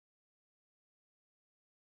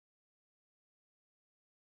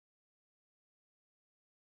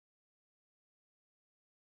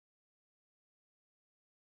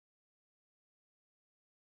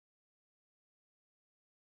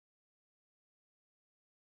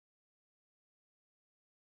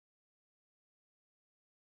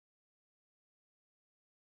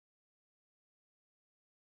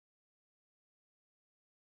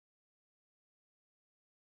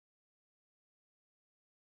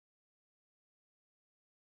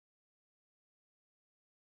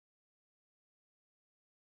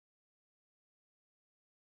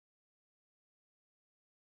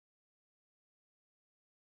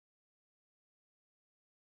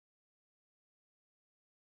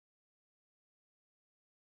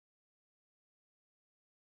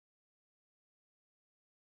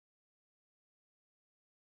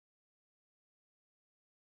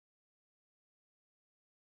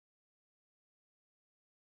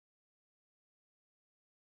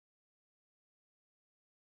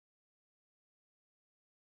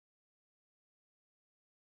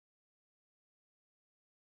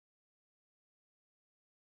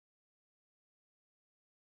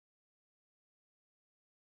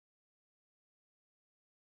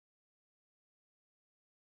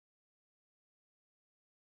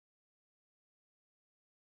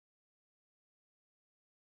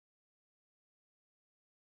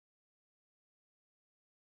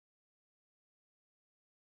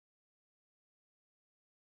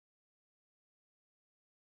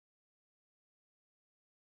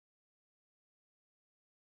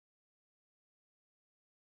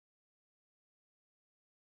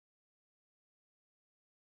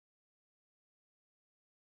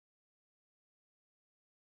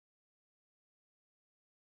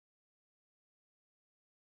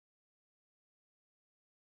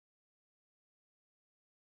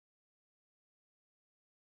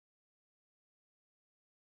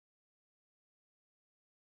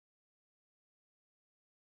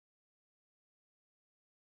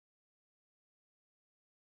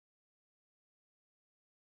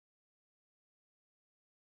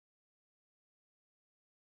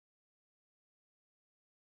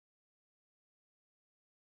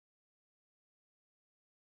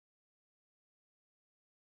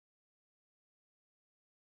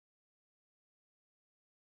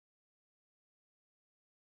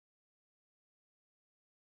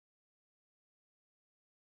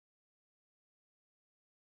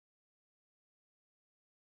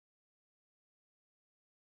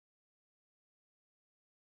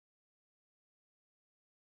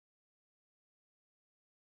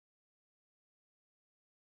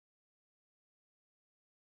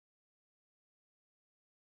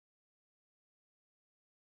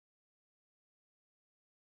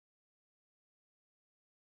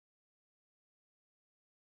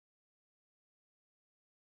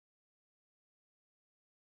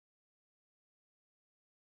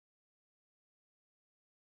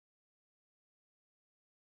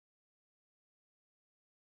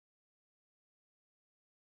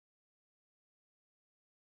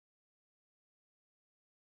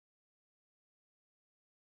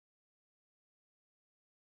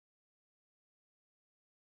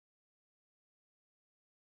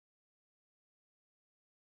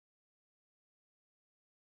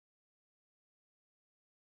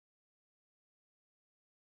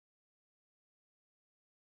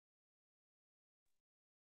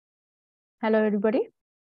Hello, everybody.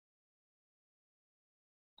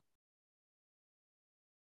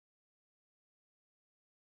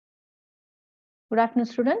 Good afternoon,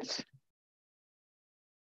 students.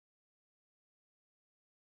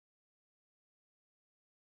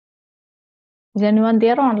 Is anyone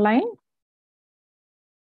there online?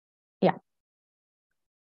 Yeah.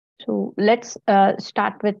 So let's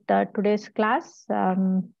start with today's class.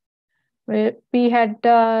 We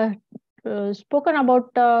had spoken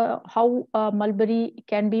about how mulberry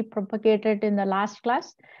can be propagated in the last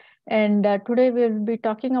class. And today we'll be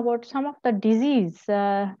talking about some of the disease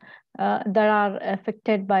that are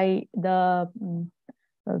affected by the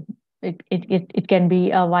uh, it can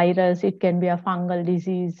be a virus, it can be a fungal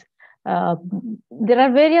disease. Uh, there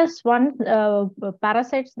are various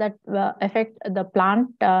parasites that affect the plant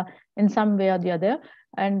in some way or the other,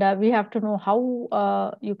 and we have to know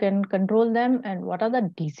how you can control them and what are the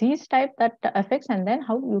disease type that affects, and then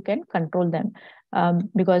how you can control them.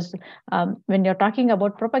 Because when you're talking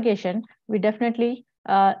about propagation, we definitely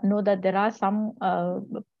know that there are some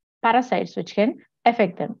parasites which can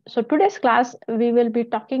affect them. So today's class, we will be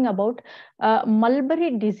talking about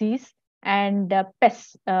mulberry disease and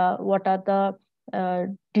pests. What are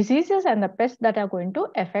the diseases and the pests that are going to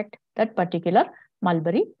affect that particular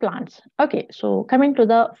mulberry plants? Okay, so coming to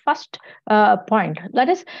the first point, that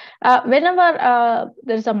is, whenever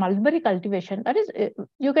there is a mulberry cultivation, that is,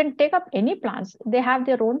 you can take up any plants. They have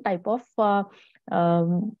their own type of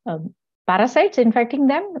um, parasites infecting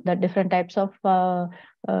them, the different types of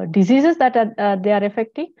diseases that they are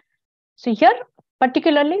affecting. So here,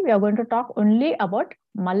 particularly, we are going to talk only about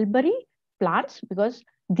mulberry plants because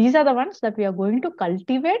these are the ones that we are going to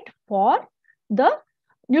cultivate for the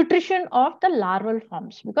nutrition of the larval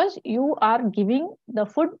forms, because you are giving the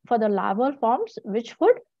food for the larval forms. Which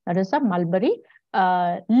food? That is the mulberry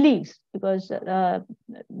leaves, because the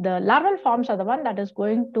larval forms are the one that is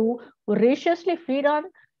going to voraciously feed on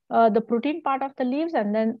the protein part of the leaves,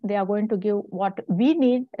 and then they are going to give what we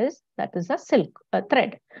need, is that is a silk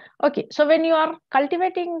thread. Okay, so when you are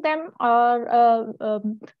cultivating them,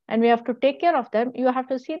 and we have to take care of them, you have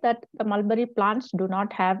to see that the mulberry plants do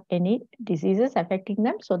not have any diseases affecting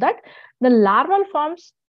them, so that the larval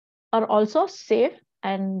forms are also safe,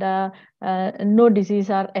 and no disease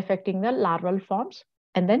are affecting the larval forms.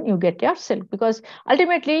 And then you get your silk, because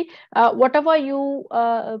ultimately whatever you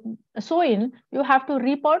sow in, you have to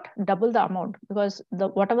report double the amount, because the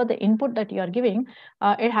whatever the input that you are giving,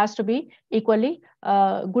 it has to be equally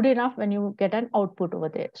good enough when you get an output over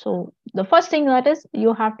there. So the first thing that is,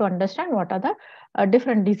 you have to understand what are the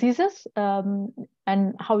different diseases,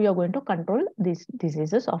 and how you're going to control these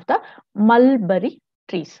diseases of the mulberry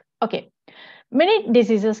trees. Okay, many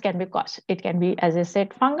diseases can be caused. It can be, as I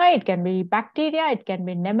said, fungi, it can be bacteria, it can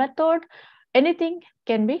be nematode. Anything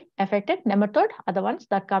can be affected. Nematode are the ones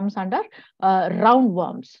that comes under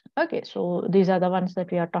roundworms. Okay, so these are the ones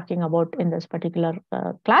that we are talking about in this particular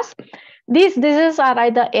class. These diseases are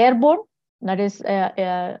either airborne, that is,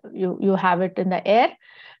 you have it in the air,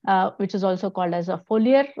 which is also called as a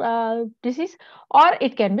foliar disease, or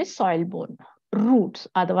it can be soil-borne. Roots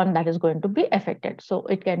are the one that is going to be affected. So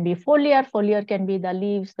it can be foliar. Foliar can be the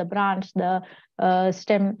leaves, the branch, the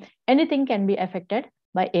stem. Anything can be affected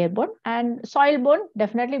by airborne. And soil-borne,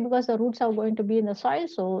 definitely, because the roots are going to be in the soil.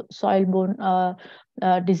 So soil-borne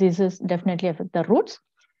diseases definitely affect the roots.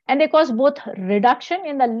 And they cause both reduction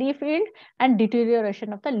in the leaf yield and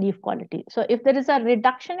deterioration of the leaf quality. So if there is a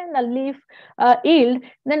reduction in the leaf yield,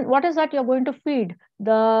 then what is that you're going to feed?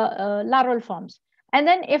 The larval forms. And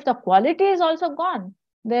then if the quality is also gone,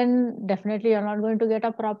 then definitely you're not going to get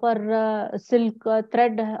a proper silk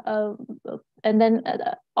thread, and then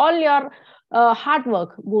all your hard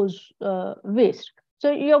work goes waste. So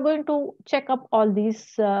you're going to check up all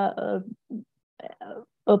these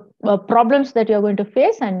problems that you're going to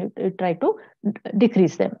face, and you try to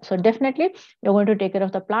decrease them. So definitely you're going to take care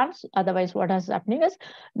of the plants. Otherwise, what is happening is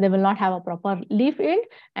they will not have a proper leaf yield,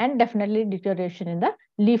 and definitely deterioration in the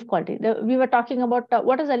leaf quality. We were talking about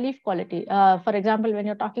what is a leaf quality. For example, when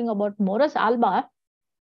you're talking about Morus alba,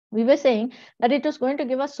 we were saying that it is going to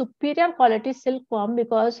give a superior quality silkworm,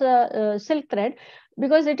 because silk thread,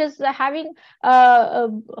 because it is having a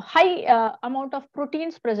high amount of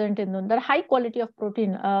proteins present in them. The high quality of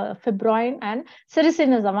protein, fibroin and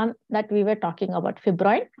sericin is the one that we were talking about,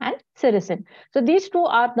 fibroin and sericin. So these two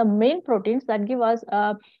are the main proteins that give us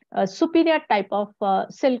a superior type of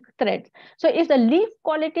silk thread. So if the leaf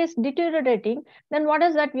quality is deteriorating, then what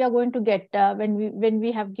is that we are going to get when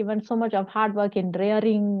we have given so much of hard work in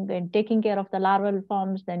rearing and taking care of the larval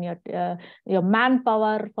forms, then your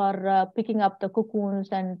manpower for picking up the cocoon cocoons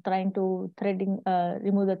and trying to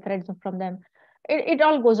remove the threads from them, it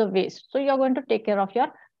all goes a waste. So you're going to take care of your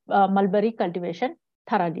mulberry cultivation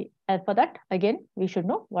thoroughly. And for that, again, we should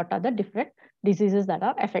know what are the different diseases that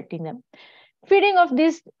are affecting them. Feeding of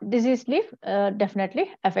this disease leaf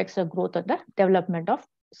definitely affects the growth and the development of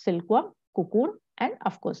silkworm, cocoon, and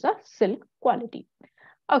of course the silk quality.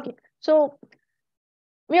 Okay, so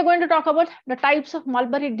we are going to talk about the types of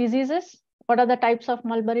mulberry diseases. What are the types of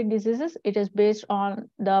mulberry diseases? It is based on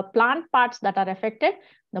the plant parts that are affected,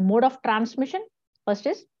 the mode of transmission. First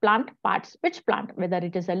is plant parts. Which plant? Whether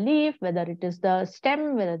it is a leaf, whether it is the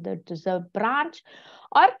stem, whether it is a branch,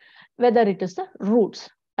 or whether it is the roots.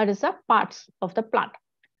 That is the parts of the plant.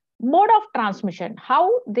 Mode of transmission, how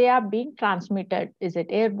they are being transmitted. Is it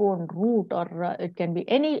airborne, root, or it can be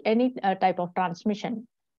any type of transmission.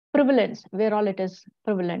 Prevalence, where all it is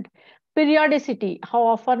prevalent. Periodicity, how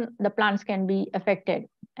often the plants can be affected.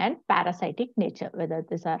 And parasitic nature, whether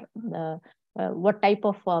these are what type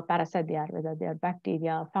of parasite they are, whether they are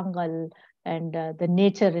bacteria, fungal, and the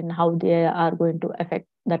nature in how they are going to affect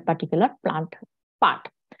that particular plant part.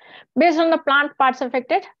 Based on the plant parts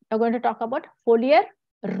affected, we're going to talk about foliar,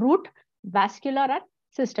 root, vascular, and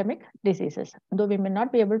systemic diseases. Though we may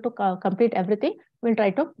not be able to complete everything, we'll try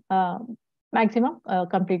to maximum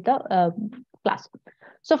complete the class.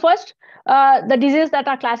 So first, the diseases that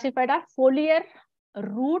are classified are foliar,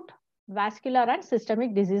 root, vascular, and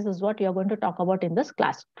systemic disease is what you're going to talk about in this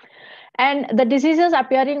class. And the diseases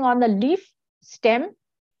appearing on the leaf, stem,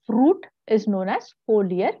 fruit is known as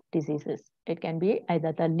foliar diseases. It can be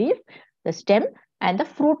either the leaf, the stem, and the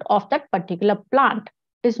fruit of that particular plant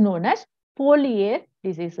is known as foliar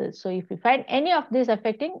diseases. So if you find any of these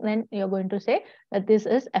affecting, then you're going to say that this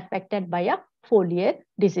is affected by a foliar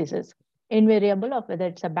diseases, invariable of whether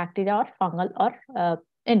it's a bacteria or fungal or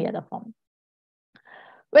any other form.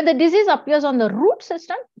 When the disease appears on the root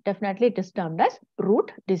system, definitely it is termed as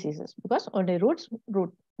root diseases because only roots,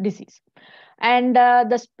 root disease. And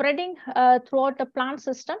the spreading throughout the plant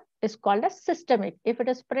system is called as systemic. If it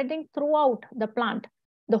is spreading throughout the plant,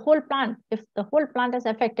 the whole plant, if the whole plant is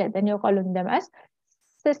affected, then you're calling them as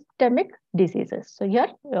systemic diseases. So here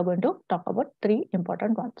we are going to talk about three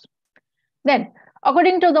important ones. Then,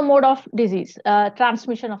 according to the mode of disease,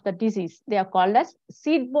 transmission of the disease, they are called as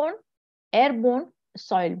seed-borne, airborne,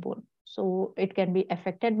 soil-borne. So it can be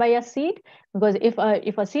affected by a seed, because if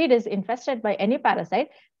a seed is infested by any parasite,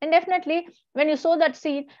 then definitely when you sow that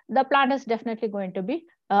seed, the plant is definitely going to be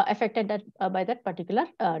affected by that particular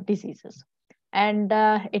diseases. And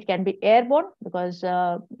it can be airborne because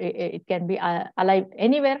it can be alive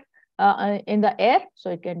anywhere in the air. So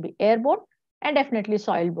it can be airborne, and definitely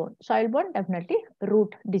soil-borne. Soil-borne, definitely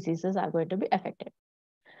root diseases are going to be affected.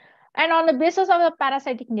 And on the basis of the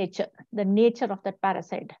parasitic nature, the nature of that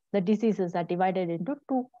parasite, the diseases are divided into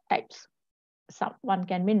two types. One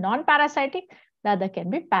can be non-parasitic, the other can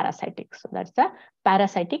be parasitic. So that's the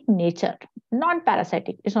parasitic nature.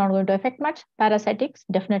 Non-parasitic is not going to affect much. Parasitic is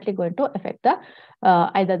definitely going to affect the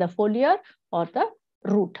either the foliar or the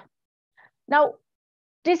root. Now,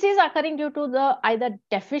 disease occurring due to the either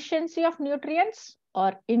deficiency of nutrients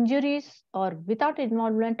or injuries or without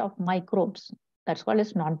involvement of microbes. That's called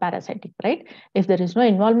as non-parasitic, right? If there is no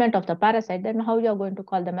involvement of the parasite, then how you are going to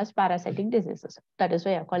call them as parasitic diseases? That is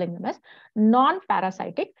why you're calling them as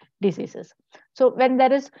non-parasitic diseases. So when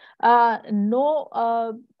there is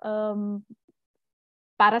no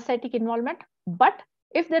parasitic involvement, but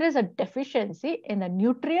if there is a deficiency in the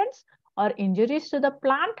nutrients or injuries to the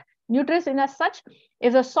plant, nutrients in as such,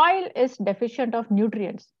 if the soil is deficient of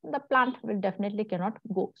nutrients, the plant will definitely cannot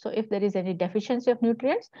go. So if there is any deficiency of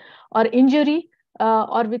nutrients or injury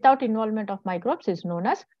or without involvement of microbes is known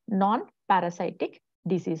as non-parasitic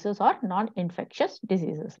diseases or non-infectious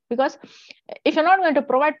diseases. Because if you're not going to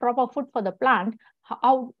provide proper food for the plant,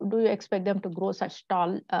 how do you expect them to grow such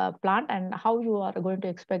tall plant, and how you are going to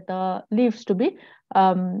expect the leaves to be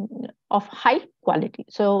of high quality?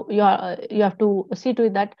 So you have to see to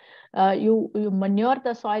it that you manure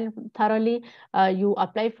the soil thoroughly, you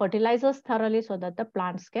apply fertilizers thoroughly so that the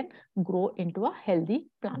plants can grow into a healthy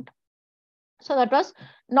plant. So that was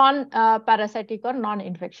non-parasitic or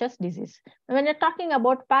non-infectious disease. When you're talking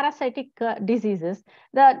about parasitic diseases,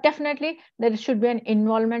 definitely there should be an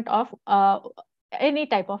involvement of any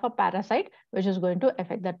type of a parasite which is going to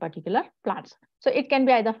affect that particular plants. So it can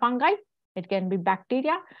be either fungi, it can be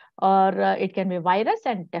bacteria, or it can be virus,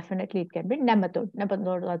 and definitely it can be nematode.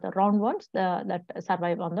 Nematodes are the round ones that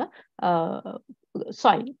survive on the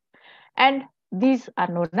soil. And these are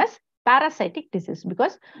known as parasitic disease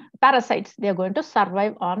because parasites, they are going to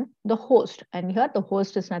survive on the host. And here the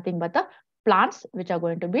host is nothing but the plants which are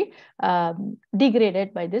going to be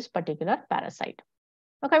degraded by this particular parasite.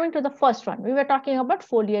 Now, coming to the first one, we were talking about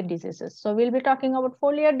foliar diseases. So we'll be talking about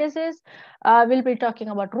foliar disease, we'll be talking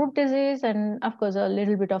about root disease, and of course, a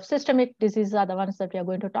little bit of systemic diseases are the ones that we are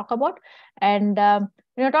going to talk about. And when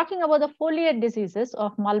you're talking about the foliar diseases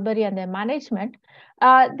of mulberry and their management,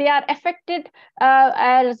 they are affected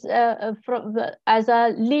as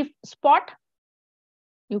a leaf spot.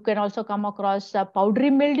 You can also come across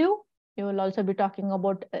powdery mildew. You will also be talking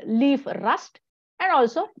about leaf rust and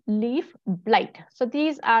also leaf blight. So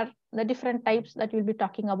these are the different types that we'll be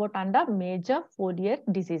talking about under major foliar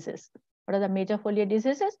diseases. What are the major foliar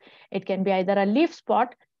diseases? It can be either a leaf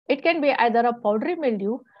spot, it can be either a powdery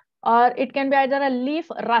mildew, or it can be either a leaf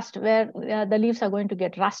rust where the leaves are going to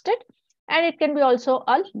get rusted, and it can be also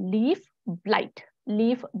a leaf blight.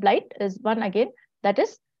 Leaf blight is one again that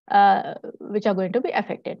is which are going to be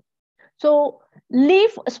affected. So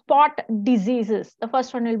leaf spot diseases. The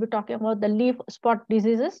first one we'll be talking about the leaf spot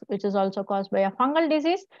diseases, which is also caused by a fungal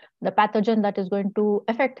disease. The pathogen that is going to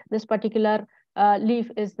affect this particular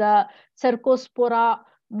leaf is the Cercospora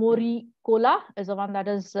moricola, is the one that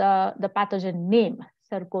is the pathogen name.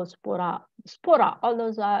 Cercospora, spora, all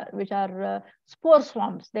those are which are spore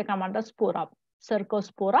swarms, they come under spora.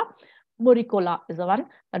 Cercospora moricola is the one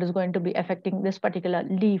that is going to be affecting this particular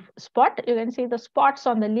leaf spot. You can see the spots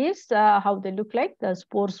on the leaves, how they look like, the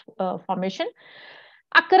spores formation.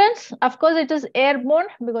 Occurrence, of course, it is airborne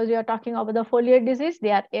because we are talking about the foliar disease.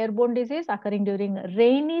 They are airborne disease occurring during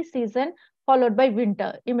rainy season followed by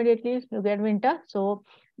winter. Immediately you get winter. So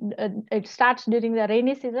it starts during the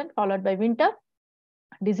rainy season followed by winter.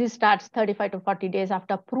 Disease starts 35 to 40 days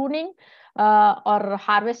after pruning or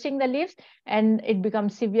harvesting the leaves, and it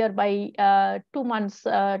becomes severe by 2 months,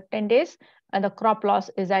 10 days, and the crop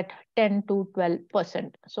loss is at 10 to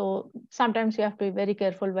 12%. So sometimes you have to be very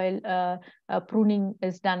careful while pruning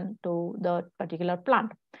is done to the particular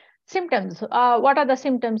plant. Symptoms. What are the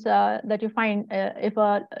symptoms that you find if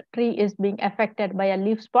a tree is being affected by a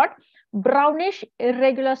leaf spot? Brownish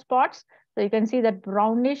irregular spots. So you can see that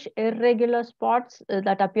brownish irregular spots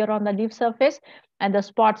that appear on the leaf surface, and the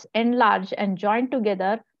spots enlarge and join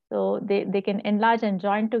together. So they can enlarge and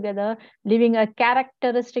join together, leaving a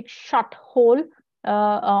characteristic short hole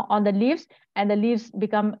on the leaves, and the leaves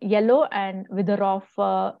become yellow and wither off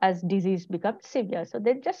as disease becomes severe. So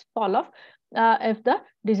they just fall off if the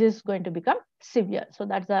disease is going to become severe. So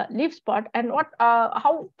that's a leaf spot. And what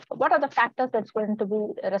are the factors that's going to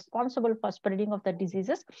be responsible for spreading of the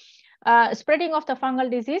diseases? Spreading of the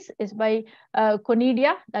fungal disease is by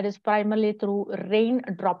conidia, that is primarily through rain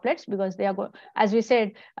droplets, because they are, as we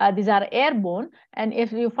said, these are airborne, and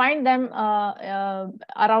if you find them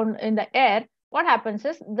around in the air, what happens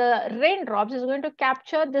is the raindrops is going to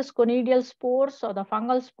capture this conidial spores or the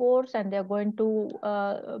fungal spores, and they're going to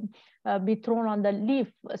be thrown on the leaf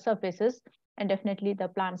surfaces, and definitely the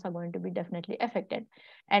plants are going to be definitely affected.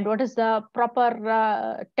 And what is the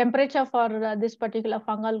proper temperature for this particular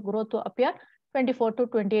fungal growth to appear? 24 to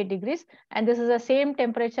 28 degrees. And this is the same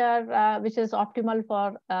temperature which is optimal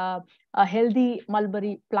for a healthy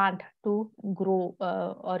mulberry plant to grow,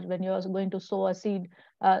 or when you're going to sow a seed,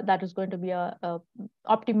 that is going to be a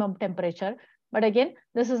optimum temperature. But again,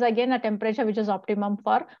 this is again a temperature which is optimum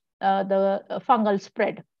for the fungal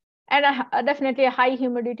spread. And definitely a high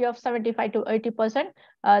humidity of 75 to 80%.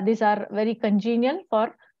 These are very congenial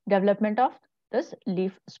for development of this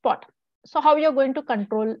leaf spot. So how you're going to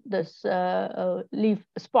control this leaf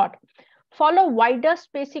spot? Follow wider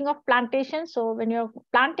spacing of plantation. So when you're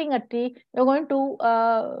planting a tree, you're going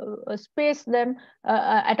to space them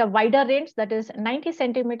at a wider range, that is 90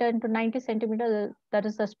 centimeter into 90 centimeter. That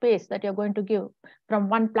is the space that you're going to give from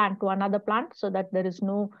one plant to another plant, so that there is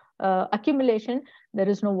no accumulation, there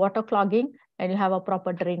is no water clogging, and you have a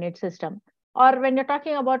proper drainage system. Or when you're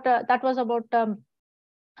talking about, that was about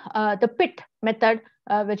the pit method,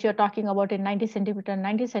 which you're talking about in 90 centimeter and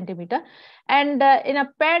 90 centimeter. And in a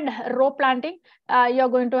paired row planting, you're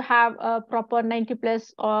going to have a proper 90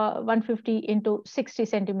 plus or 150 into 60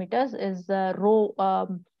 centimeters is the row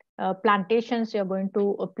plantations. You're going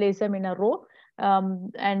to place them in a row.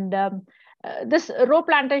 This row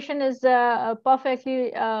plantation is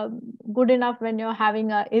perfectly good enough when you're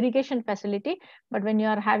having an irrigation facility, but when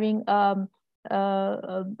you're having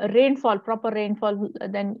rainfall, proper rainfall,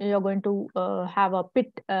 then you're going to have a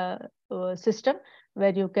pit system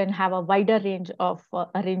where you can have a wider range of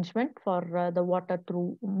arrangement for the water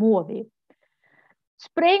to move away.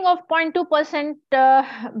 Spraying of 0.2%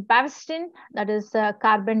 Bavastin, that is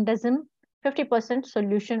carbendazim, 50%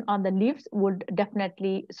 solution on the leaves would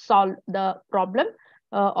definitely solve the problem.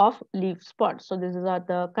 of leaf spot. So these are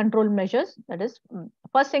the control measures. That is,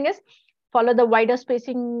 first thing is follow the wider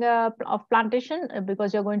spacing of plantation,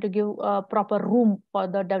 because you're going to give proper room for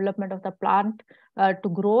the development of the plant to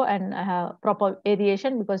grow, and proper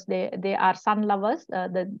aeration, because they are sun lovers,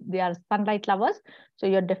 they are sunlight lovers. So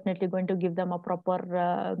you're definitely going to give them a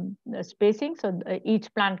proper spacing, so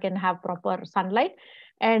each plant can have proper sunlight.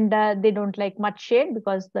 And they don't like much shade,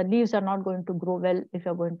 because the leaves are not going to grow well if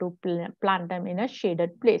you're going to plant them in a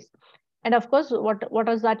shaded place. And of course, what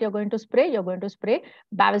is that you're going to spray? You're going to spray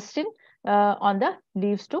Bavestin on the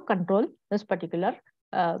leaves to control this particular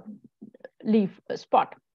uh, leaf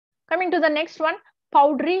spot. Coming to the next one,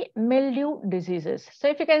 powdery mildew diseases. So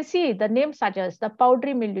if you can see, the name suggests the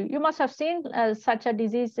powdery mildew. You must have seen such a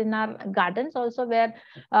disease in our gardens also, where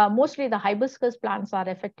mostly the hibiscus plants are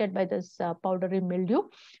affected by this powdery mildew.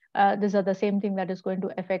 These are the same thing that is going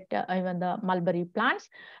to affect even the mulberry plants.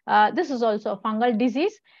 This is also a fungal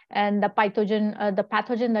disease, and the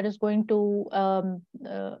pathogen that is going to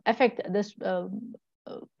affect this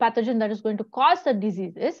pathogen that is going to cause the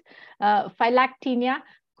disease is Phylactinia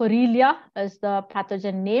Corellia is the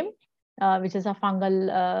pathogen name, which is a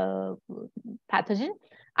fungal pathogen.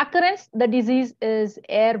 Occurrence, the disease is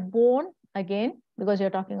airborne, again, because you're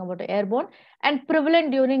talking about airborne, and prevalent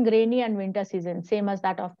during rainy and winter season, same as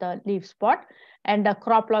that of the leaf spot. And the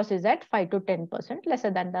crop loss is at 5 to 10%, lesser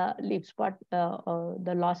than the leaf spot.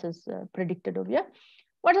 The loss is predicted over here.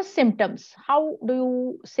 What are symptoms? How do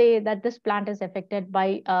you say that this plant is affected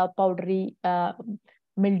by powdery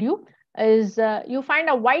mildew? Is you find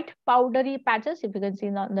a white powdery patches. If you can see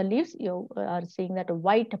on the leaves, you are seeing that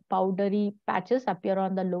white powdery patches appear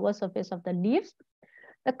on the lower surface of the leaves.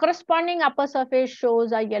 The corresponding upper surface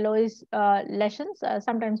shows a yellowish lesions.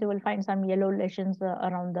 Sometimes you will find some yellow lesions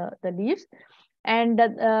around the leaves. And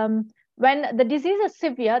when the disease is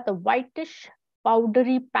severe, the whitish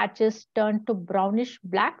powdery patches turn to brownish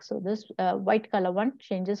black. So this white color one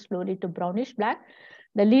changes slowly to brownish black.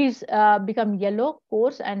 The leaves become yellow,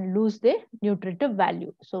 coarse, and lose their nutritive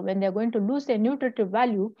value. So when they're going to lose their nutritive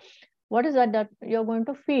value, what is that you're going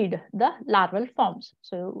to feed? The larval forms.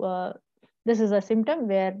 So this is a symptom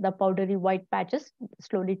where the powdery white patches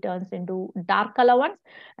slowly turns into dark color ones.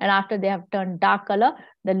 And after they have turned dark color,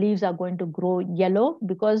 the leaves are going to grow yellow,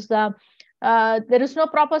 because there is no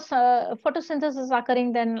proper photosynthesis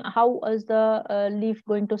occurring. Then how is the leaf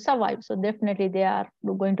going to survive? So definitely they are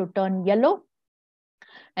going to turn yellow,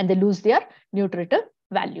 and they lose their nutritive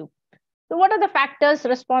value. So what are the factors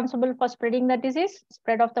responsible for spreading the disease?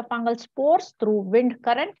 Spread of the fungal spores through wind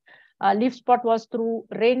current. Leaf spot was through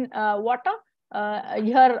rain water.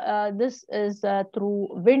 Here, this is through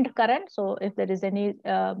wind current. So if there is any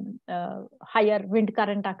higher wind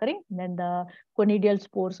current occurring, then the conidial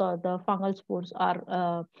spores or the fungal spores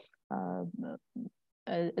are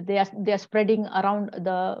they are spreading around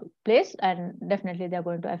the place, and definitely they are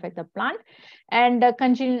going to affect the plant. And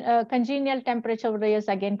congenial temperature is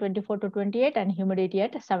again 24 to 28, and humidity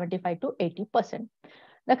at 75 to 80%.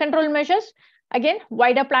 The control measures, again,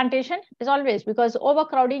 wider plantation is always, because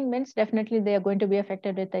overcrowding means definitely they are going to be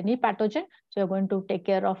affected with any pathogen. So you're going to take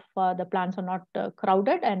care of the plants are not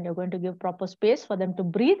crowded, and you're going to give proper space for them to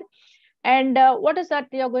breathe. And what is that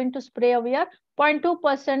you're going to spray over here?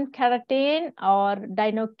 0.2% keratin or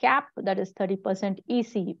dinocap, that is 30%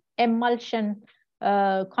 EC. Emulsion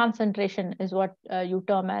concentration is what you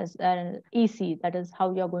term as EC. That is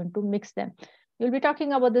how you're going to mix them. You'll be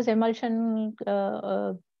talking about this emulsion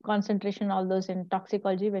concentration, all those in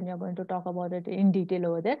toxicology, when you're going to talk about it in detail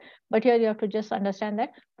over there. But here you have to just understand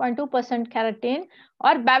that 0.2% keratin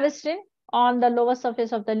or Bavestin on the lower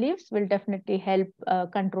surface of the leaves will definitely help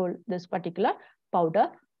control this particular powder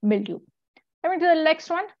mildew. Coming to the next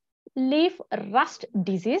one, leaf rust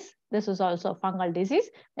disease. This is also a fungal disease.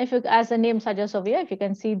 If you, as the name suggests over here, if you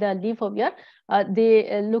can see the leaf over here,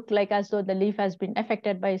 they look like as though the leaf has been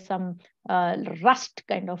affected by some rust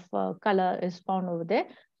kind of color is found over there.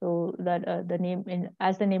 So that the name,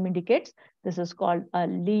 as the name indicates, this is called a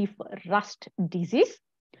leaf rust disease.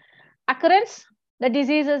 Occurrence, the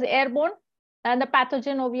disease is airborne, and the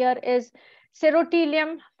pathogen over here is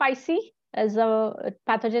Cerotelium fici, as a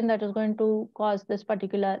pathogen that is going to cause this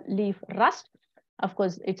particular leaf rust. Of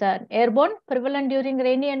course, it's an airborne, prevalent during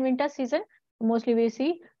rainy and winter season. Mostly we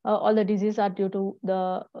see all the diseases are due to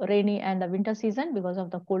the rainy and the winter season because of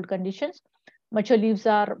the cold conditions. Mature leaves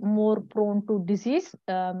are more prone to disease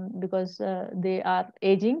because they are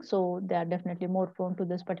aging, so they are definitely more prone to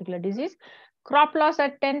this particular disease. Crop loss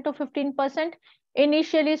at 10 to 15%.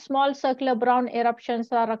 Initially, small circular brown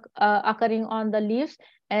eruptions are occurring on the leaves,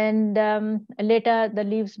 and later the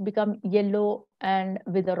leaves become yellow and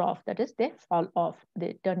wither off. That is, they fall off.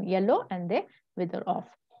 They turn yellow and they wither off.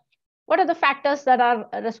 What are the factors that are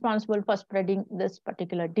responsible for spreading this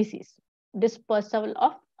particular disease? Dispersal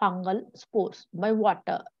of fungal spores by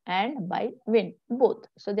water and by wind, both.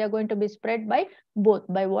 So they are going to be spread by both,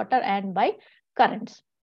 by water and by currents.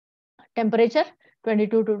 Temperature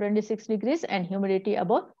 22 to 26 degrees and humidity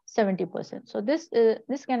above 70%. So this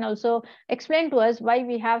can also explain to us why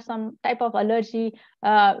we have some type of allergy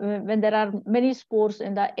when there are many spores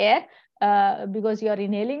in the air, because you are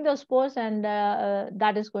inhaling those spores, and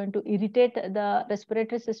that is going to irritate the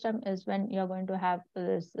respiratory system, is when you are going to have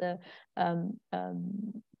this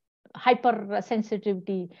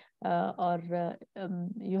hypersensitivity, or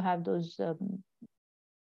you have those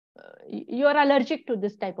you are allergic to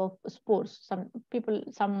this type of spores. Some people,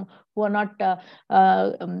 some who are not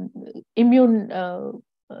immune,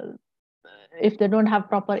 if they don't have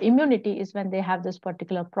proper immunity, is when they have this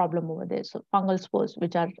particular problem over there. So fungal spores,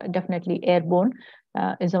 which are definitely airborne,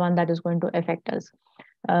 is the one that is going to affect us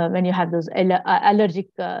when you have those allergic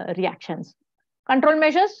reactions. Control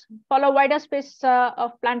measures: follow wider space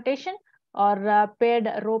of plantation or paired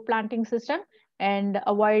row planting system, and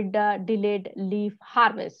avoid delayed leaf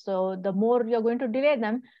harvest. So the more you're going to delay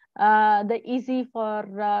them, the easy for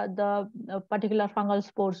the particular fungal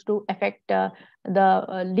spores to affect the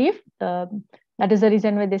leaf. That is the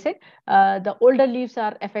reason why they say the older leaves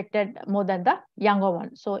are affected more than the younger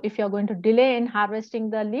ones. So if you're going to delay in harvesting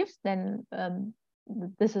the leaves, then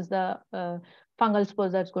this is the fungal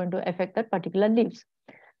spores that's going to affect that particular leaves.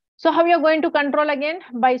 So how you're going to control again?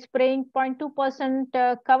 By spraying 0.2%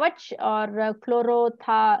 Kavach or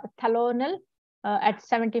chlorothalonil at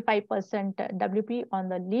 75% WP on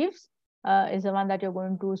the leaves is the one that you're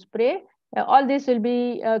going to spray. All this will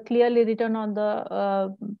be clearly written on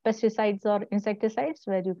the pesticides or insecticides,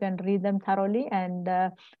 where you can read them thoroughly, and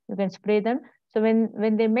you can spray them. So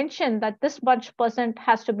when they mention that this much percent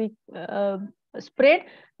has to be sprayed,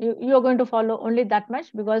 you're going to follow only that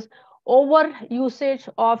much, because over usage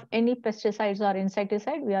of any pesticides or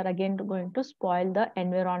insecticide, we are again going to spoil the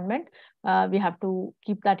environment. We have to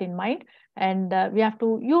keep that in mind, and we have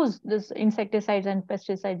to use this insecticides and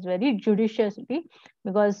pesticides very judiciously,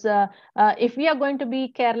 because if we are going to be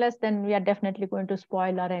careless, then we are definitely going to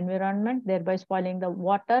spoil our environment, thereby spoiling the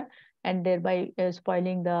water, and thereby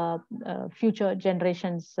spoiling the future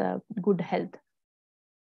generations' good health.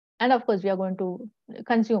 And of course, we are going to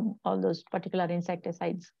consume all those particular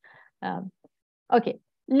insecticides. Okay,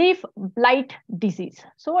 leaf blight disease.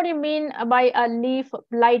 So what do you mean by a leaf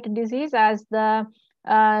blight disease? As the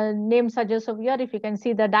name suggests over here, if you can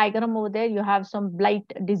see the diagram over there, you have some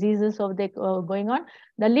blight diseases over there going on.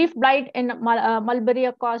 The leaf blight in mulberry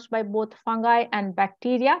are caused by both fungi and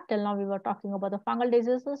bacteria. Till now we were talking about the fungal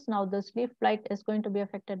diseases. Now this leaf blight is going to be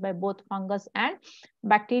affected by both fungus and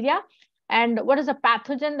bacteria. And what is the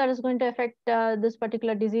pathogen that is going to affect this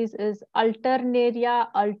particular disease is Alternaria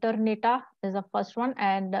alternata is the first one,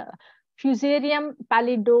 and Fusarium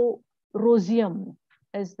pallidorosium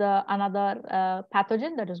is the another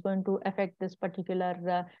pathogen that is going to affect this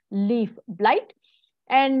particular leaf blight.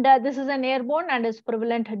 And this is an airborne and is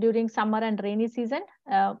prevalent during summer and rainy season.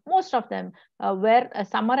 Most of them were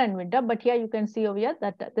summer and winter, but here you can see over here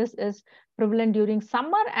that this is prevalent during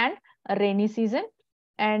summer and rainy season.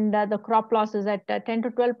 And the crop loss is at 10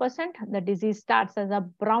 to 12%. The disease starts as a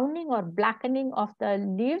browning or blackening of the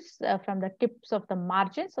leaves from the tips of the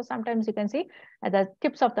margin. So sometimes you can see at the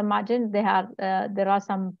tips of the margin, there are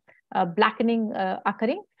some blackening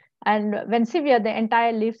occurring. And when severe, the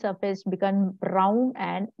entire leaf surface becomes brown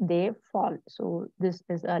and they fall. So this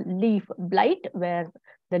is a leaf blight, where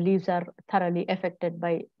the leaves are thoroughly affected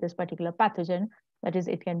by this particular pathogen. That is,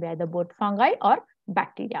 it can be either both fungi or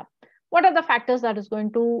bacteria. What are the factors that is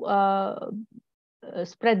going to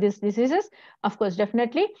spread these diseases? Of course,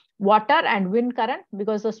 definitely water and wind current,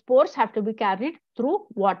 because the spores have to be carried through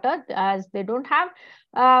water, as they don't have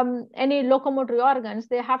any locomotory organs.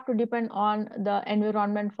 They have to depend on the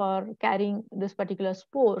environment for carrying this particular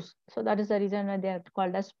spores. So that is the reason why they are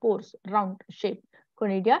called as spores, round shaped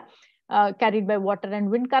conidia, carried by water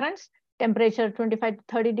and wind currents. Temperature 25 to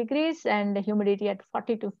 30 degrees and humidity at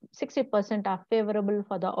 40 to 60% are favorable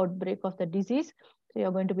for the outbreak of the disease. So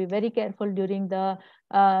you're going to be very careful during the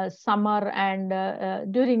summer and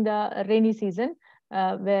during the rainy season,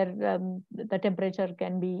 where the temperature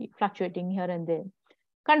can be fluctuating here and there.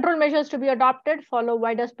 Control measures to be adopted: follow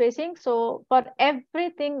wider spacing. So for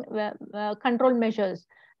everything, control measures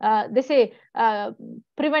they say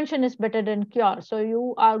prevention is better than cure. So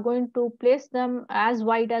you are going to place them as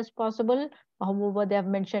wide as possible, however they have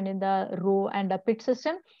mentioned in the row and the pit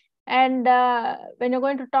system. And when you're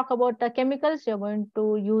going to talk about the chemicals, you're going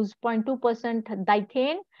to use 0.2%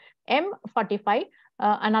 dithane M45.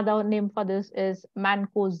 Another name for this is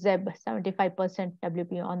mancozeb, 75%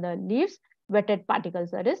 WP on the leaves, wetted particles,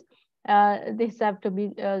 that is. These have to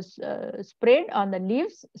be sprayed on the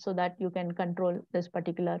leaves so that you can control this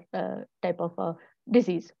particular type of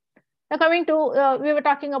disease. Now coming to, we were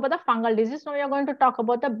talking about the fungal disease. Now we are going to talk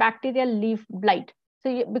about the bacterial leaf blight.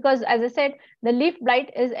 So because as I said, the leaf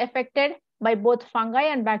blight is affected by both fungi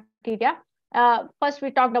and bacteria. First,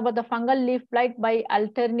 we talked about the fungal leaf blight by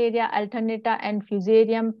Alternaria alternata and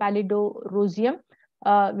Fusarium pallidorosium,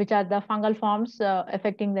 which are the fungal forms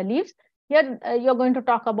affecting the leaves. Here, you're going to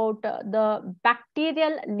talk about the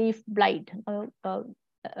bacterial leaf blight.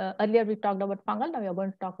 Earlier, we talked about fungal. Now, we are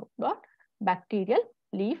going to talk about bacterial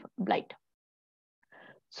leaf blight.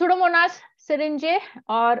 Pseudomonas syringae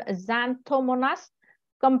or Xanthomonas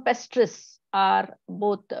campestris are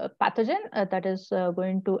both pathogen that is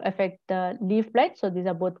going to affect the leaf blight. So these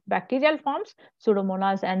are both bacterial forms,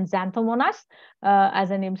 Pseudomonas and Xanthomonas. As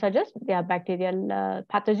the name suggests, they are bacterial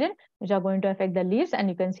pathogen which are going to affect the leaves, and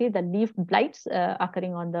you can see the leaf blights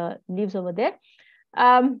occurring on the leaves over there.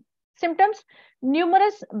 Symptoms: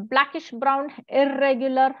 numerous blackish brown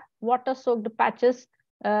irregular water-soaked patches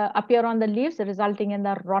appear on the leaves, resulting in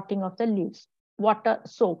the rotting of the leaves. Water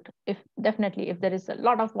soaked, if there is a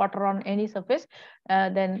lot of water on any surface,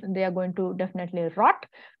 then they are going to definitely rot.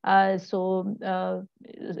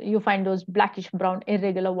 You find those blackish brown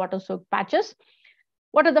irregular water soaked patches.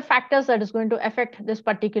 What are the factors that is going to affect this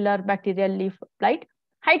particular bacterial leaf blight?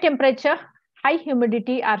 High temperature, high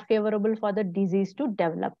humidity are favorable for the disease to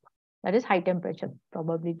develop. That is high temperature,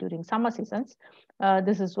 probably during summer seasons.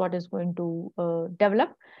 This is what is going to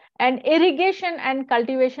develop. And irrigation and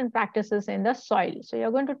cultivation practices in the soil. So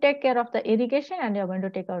you're going to take care of the irrigation and you're going to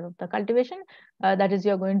take care of the cultivation. That is,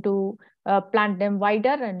 you're going to plant them wider,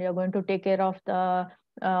 and you're going to take care of the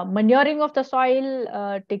manuring of the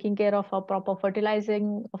soil, taking care of a proper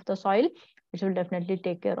fertilizing of the soil, which will definitely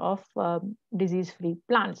take care of disease-free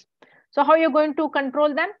plants. So how you're going to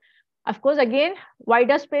control them? Of course, again,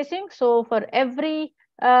 wider spacing. So for every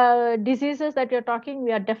diseases that you're talking,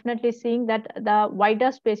 we are definitely seeing that the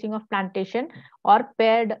wider spacing of plantation or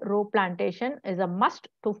paired row plantation is a must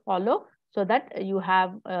to follow so that you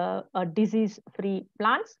have a disease-free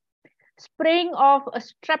plants. Spraying of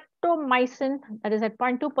streptomycin, that is at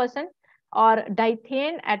 0.2%, or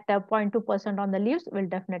dithane at 0.2% on the leaves will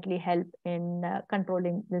definitely help in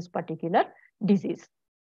controlling this particular disease.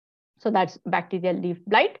 So that's bacterial leaf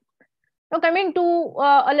blight. Now coming to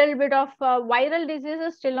a little bit of viral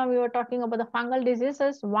diseases. Till now we were talking about the fungal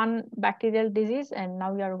diseases, one bacterial disease, and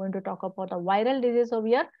now we are going to talk about the viral disease over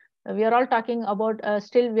here. We are all talking about,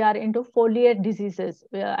 still we are into foliar diseases.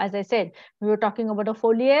 As I said, we were talking about a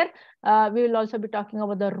foliar. We will also be talking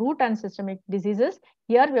about the root and systemic diseases.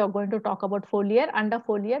 Here we are going to talk about foliar. Under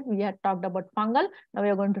foliar, we had talked about fungal. Now we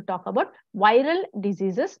are going to talk about viral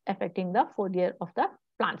diseases affecting the foliar of the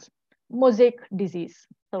plants. Mosaic disease.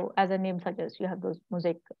 So as the name suggests, you have those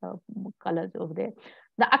mosaic colors over there.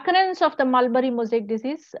 The occurrence of the mulberry mosaic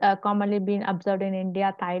disease commonly being observed in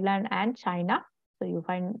India, Thailand, and China. So you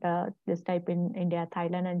find this type in India,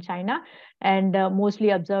 Thailand, and China, and mostly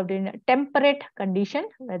observed in temperate condition,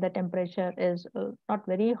 where the temperature is not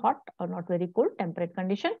very hot or not very cold, temperate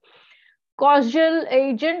condition. Causal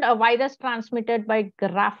agent, a virus transmitted by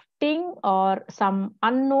grafting or some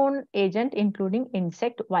unknown agent, including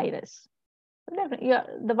insect virus.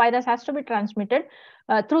 The virus has to be transmitted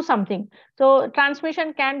through something. So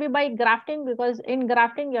transmission can be by grafting, because in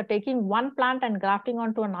grafting, you're taking one plant and grafting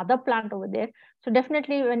onto another plant over there. So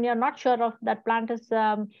definitely when you're not sure of that plant is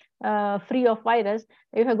free of virus,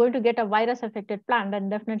 if you're going to get a virus affected plant, then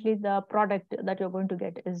definitely the product that you're going to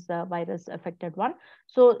get is a virus affected one.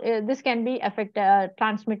 So this can be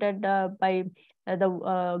transmitted by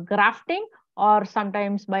the grafting, or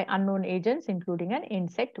sometimes by unknown agents, including an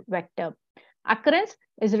insect vector. Occurrence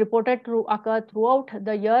is reported to occur throughout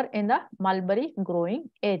the year in the mulberry growing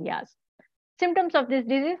areas. Symptoms of this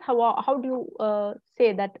disease, how do you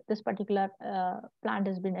say that this particular plant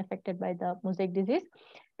has been affected by the mosaic disease?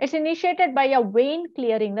 It's initiated by a vein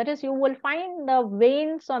clearing. That is, you will find the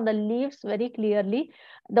veins on the leaves very clearly.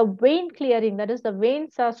 The vein clearing, that is, the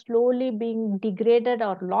veins are slowly being degraded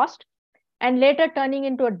or lost, and later turning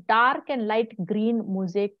into a dark and light green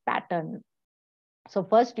mosaic pattern. So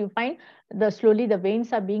first you find slowly the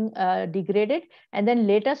veins are being degraded, and then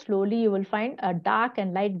later slowly you will find a dark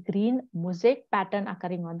and light green mosaic pattern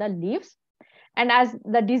occurring on the leaves. And as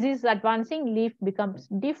the disease is advancing, leaf becomes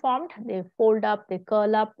deformed, they fold up, they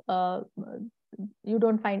curl up. You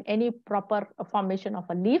don't find any proper formation of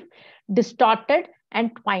a leaf, distorted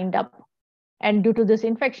and twined up. And due to this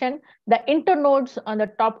infection, the internodes on the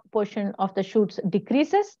top portion of the shoots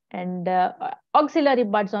decreases, and auxiliary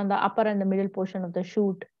buds on the upper and the middle portion of the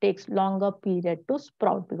shoot takes longer period to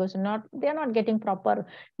sprout, because they're not getting proper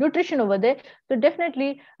nutrition over there. So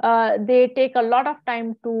definitely they take a lot of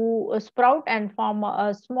time to sprout and form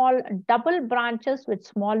a small double branches with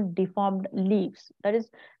small deformed leaves. That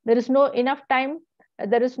is, there is no enough time,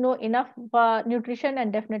 there is no enough nutrition,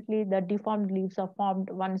 and definitely the deformed leaves are formed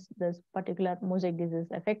once this particular mosaic disease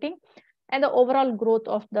is affecting, and the overall growth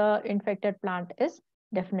of the infected plant is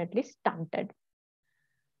definitely stunted.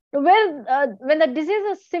 When the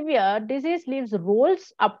disease is severe, disease leaves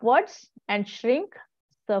rolls upwards and shrink,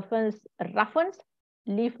 surface roughens,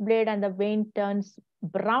 leaf blade and the vein turns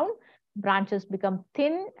brown, branches become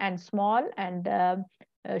thin and small, and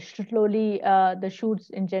slowly the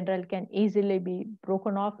shoots in general can easily be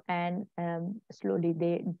broken off, and slowly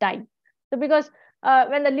they die. So because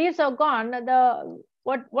when the leaves are gone,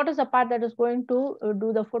 what is the part that is going to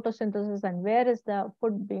do the photosynthesis, and where is the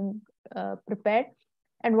food being prepared,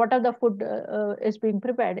 and what are the food is being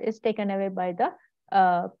prepared is taken away by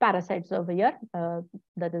the parasites over here.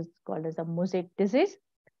 That is called as a mosaic disease.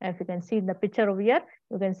 And if you can see in the picture over here,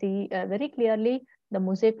 you can see very clearly the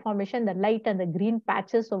mosaic formation, the light and the green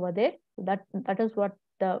patches over there. That is what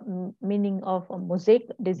the meaning of a mosaic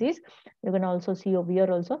disease. You can also see over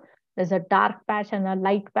here also, there's a dark patch and a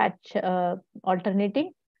light patch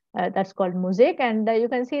alternating. That's called mosaic. And you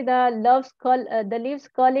can see the leaves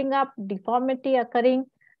curling up, deformity occurring.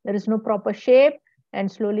 There is no proper shape,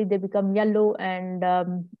 and slowly they become yellow, and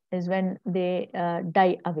is when they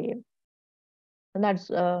die away. And that's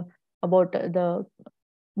about the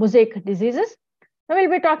mosaic diseases. Now we'll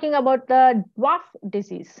be talking about the dwarf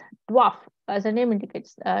disease. Dwarf, as the name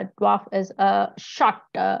indicates, dwarf is a short,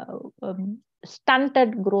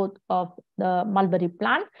 stunted growth of the mulberry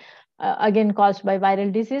plant, again caused by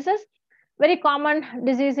viral diseases. Very common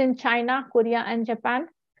disease in China, Korea, and Japan.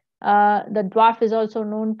 The dwarf is also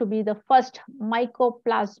known to be the first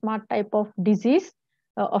mycoplasma type of disease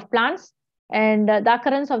of plants. And the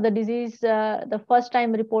occurrence of the disease, the first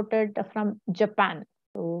time reported from Japan.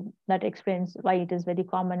 So that explains why it is very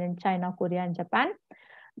common in China, Korea, and Japan.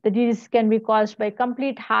 The disease can be caused by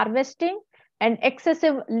complete harvesting and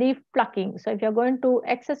excessive leaf plucking. So if you're going to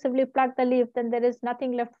excessively pluck the leaf, then there is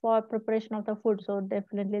nothing left for preparation of the food. So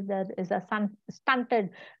definitely there is a stunted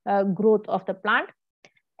growth of the plant.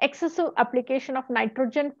 Excessive application of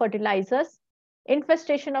nitrogen fertilizers,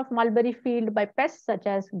 infestation of mulberry field by pests such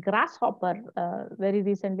as grasshopper. Very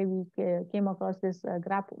recently, we came across this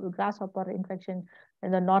grasshopper infection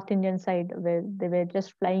in the North Indian side, where they were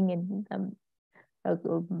just flying in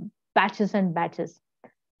batches and batches.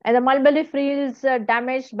 And the mulberry fields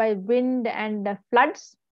damaged by wind and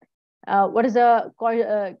floods. What is the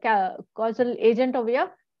causal agent over here?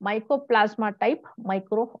 Mycoplasma type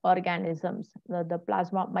microorganisms. The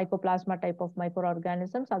mycoplasma type of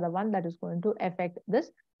microorganisms are the one that is going to affect this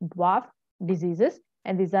dwarf diseases.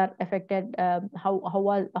 And these are affected,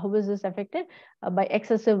 how is this affected? By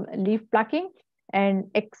excessive leaf plucking and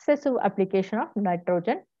excessive application of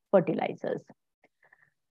nitrogen fertilizers.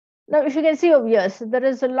 Now, if you can see over here, so there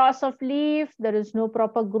is a loss of leaf, there is no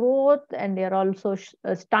proper growth, and they are also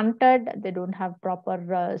stunted. They don't have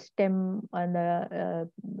proper stem and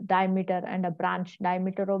diameter and a branch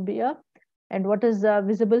diameter over here. And what is the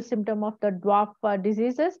visible symptom of the dwarf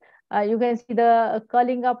diseases? You can see the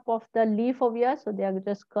curling up of the leaf over here. So they are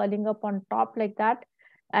just curling up on top like that.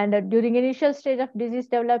 And during initial stage of disease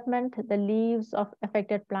development, the leaves of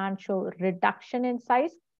affected plants show reduction in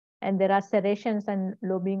size, and there are serrations and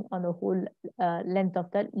lobing on the whole length of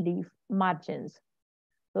the leaf margins.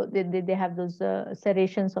 So they have those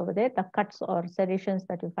serrations over there, the cuts or serrations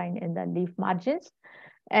that you find in the leaf margins.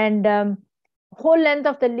 And whole length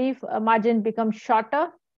of the leaf margin becomes shorter,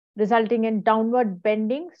 resulting in downward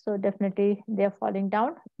bending. So definitely they're falling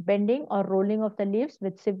down, bending or rolling of the leaves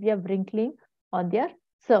with severe wrinkling on their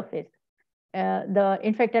surface. The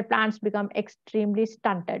infected plants become extremely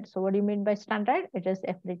stunted. So what do you mean by stunted? It is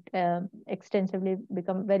extensively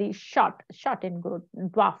become very short in growth,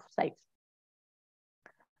 dwarf size.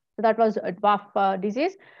 So that was a dwarf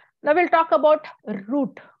disease. Now we'll talk about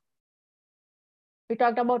root. We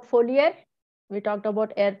talked about foliar, we talked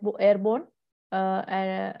about airborne,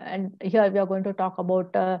 and here we are going to talk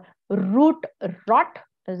about root rot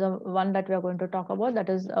is the one that we are going to talk about. That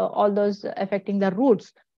is all those affecting the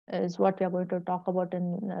roots is what we are going to talk about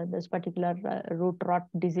in this particular root rot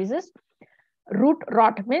diseases. Root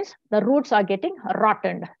rot means the roots are getting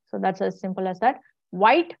rotted. So that's as simple as that.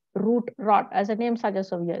 White root rot, as the name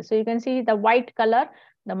suggests over here. So you can see the white color,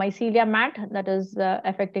 the mycelia mat that is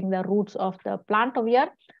affecting the roots of the plant over here,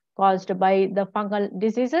 caused by the fungal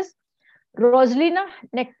diseases. Rosalina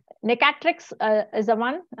necatrix is the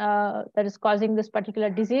one that is causing this particular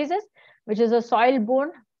diseases, which is a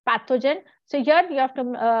soil-borne pathogen. So here you have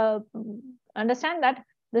to understand that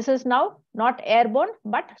this is now not airborne,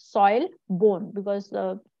 but soil-borne, because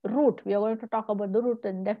the root, we are going to talk about the root,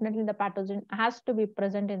 and definitely the pathogen has to be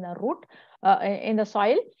present in the root, in the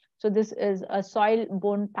soil. So this is a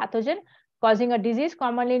soil-borne pathogen causing a disease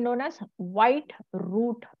commonly known as white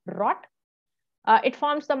root rot. It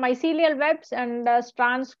forms the mycelial webs and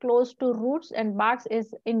strands close to roots and barks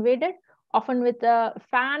is invaded, often with a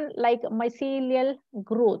fan-like mycelial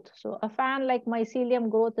growth. So a fan-like mycelium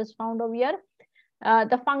growth is found over here.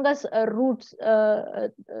 The fungus roots,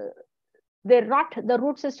 they rot the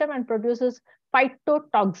root system and produces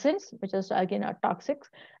phytotoxins, which is again a toxics,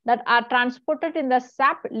 that are transported in the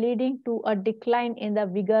sap, leading to a decline in the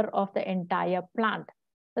vigor of the entire plant.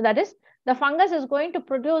 So that is, the fungus is going to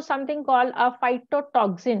produce something called a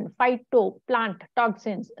phytotoxin. Phyto, plant,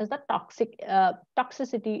 toxins is the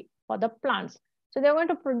toxicity for the plants. So they're going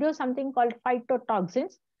to produce something called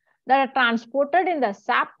phytotoxins that are transported in the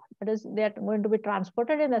sap. That is, they are going to be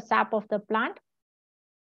transported in the sap of the plant,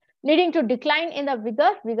 leading to decline in the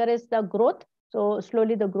vigor. Vigor is the growth. So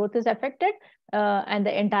slowly the growth is affected and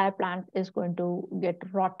the entire plant is going to get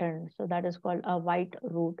rotten. So that is called a white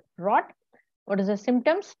root rot. What is the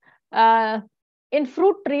symptoms? In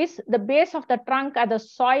fruit trees, the base of the trunk at the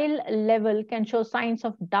soil level can show signs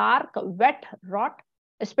of dark, wet rot,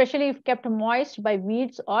 especially if kept moist by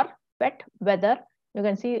weeds or wet weather. You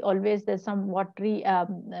can see always there's some watery,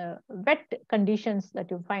 wet conditions that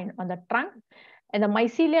you find on the trunk. And the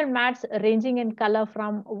mycelial mats ranging in color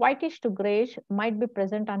from whitish to grayish might be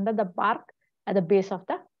present under the bark at the base of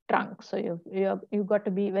the trunk. So you've got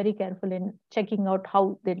to be very careful in checking out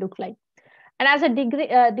how they look like. And as a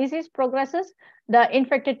disease progresses, the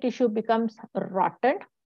infected tissue becomes rotten,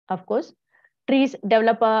 of course. Trees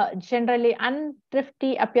develop a generally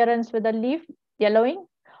unthrifty appearance with the leaf yellowing,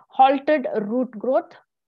 halted root growth,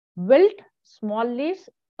 wilt, small leaves,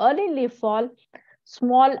 early leaf fall,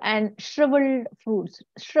 small and shriveled fruits.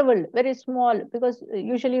 Shriveled, very small, because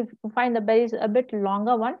usually you find the berries a bit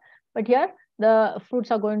longer one, but here the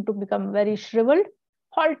fruits are going to become very shriveled.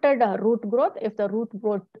 Halted root growth. If the root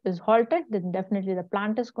growth is halted, then definitely the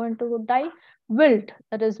plant is going to die. Wilt,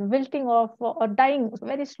 that is wilting of or dying,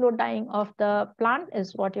 very slow dying of the plant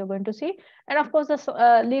is what you're going to see. And of course,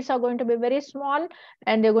 the leaves are going to be very small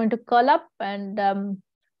and they're going to curl up, and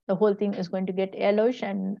the whole thing is going to get yellowish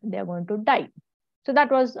and they're going to die. So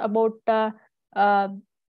that was about the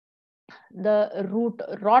root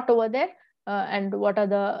rot over there. And what are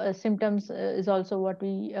the symptoms is also what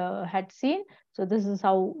we had seen. So this is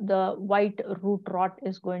how the white root rot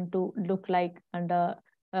is going to look like under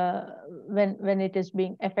when it is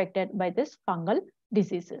being affected by this fungal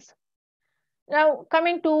diseases. Now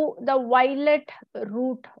coming to the violet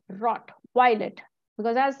root rot, violet,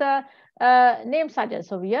 because as the name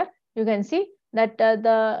suggests over here, you can see that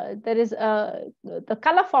there is the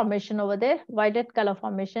color formation over there, violet color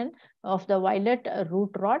formation of the violet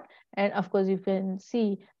root rot. And of course, you can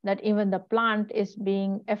see that even the plant is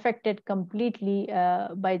being affected completely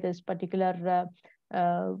by this particular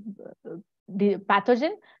the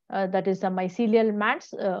pathogen, that is the mycelial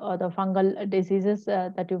mats or the fungal diseases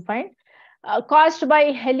that you find. Caused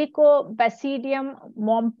by Helicobacterium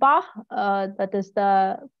mompa, that is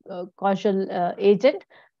the causal agent,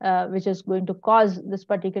 which is going to cause this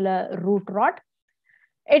particular root rot.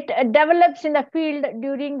 It develops in the field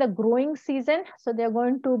during the growing season. So they're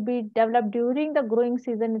going to be developed during the growing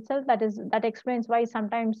season itself. That explains why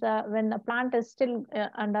sometimes when the plant is still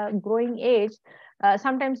under growing age,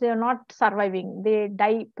 sometimes they are not surviving. They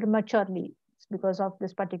die prematurely. It's because of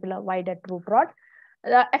this particular violet root rot.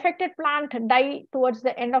 The affected plant die towards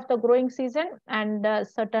the end of the growing season, and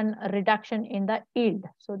certain reduction in the yield.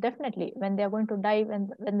 So definitely when they are going to die, when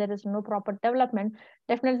there is no proper development,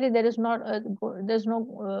 definitely there is not there's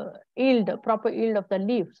no yield, proper yield of the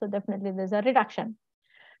leaf. So definitely there's a reduction.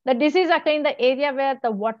 The disease occurs in the area where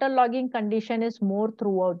the waterlogging condition is more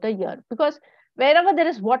throughout the year, because wherever there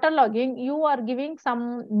is waterlogging, you are giving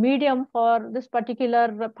some medium for this particular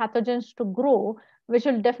pathogens to grow, which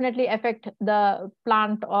will definitely affect the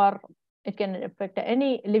plant or It can affect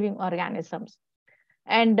any living organisms.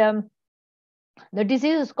 And the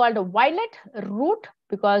disease is called a violet root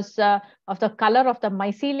because of the color of the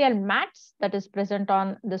mycelial mats that is present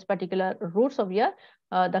on this particular roots of here.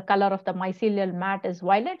 The color of the mycelial mat is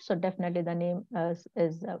violet, so definitely the name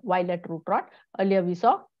is violet root rot. Earlier we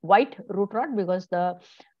saw white root rot because the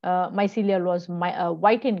mycelial was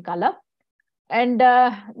white in color. And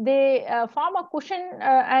they form a cushion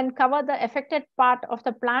and cover the affected part of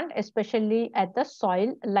the plant, especially at the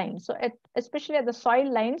soil lines. So especially at the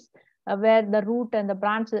soil lines where the root and the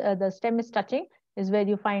branch, the stem is touching, is where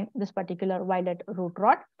you find this particular violet root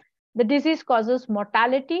rot. The disease causes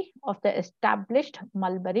mortality of the established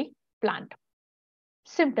mulberry plant.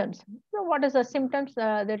 Symptoms. So what is the symptoms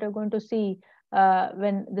that you're going to see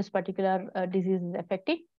when this particular disease is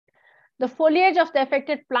affecting? The foliage of the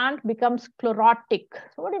affected plant becomes chlorotic.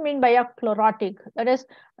 So what do you mean by a chlorotic? That is,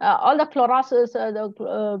 all the chlorosis,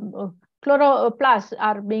 the chloroplasts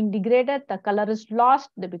are being degraded, the color is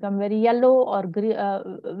lost, they become very yellow or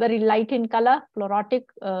very light in color, chlorotic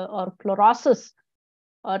or chlorosis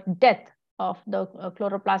or death of the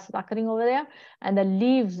chloroplast is occurring over there, and the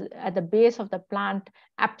leaves at the base of the plant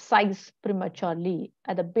abscise prematurely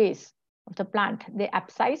at the base of the plant. They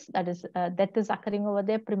abscise, that is, death is occurring over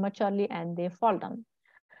there prematurely, and they fall down.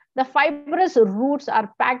 The fibrous roots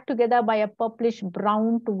are packed together by a purplish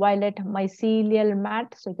brown to violet mycelial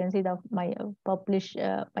mat. So you can see the purplish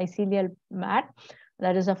mycelial mat.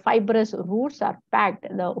 That is, the fibrous roots are packed.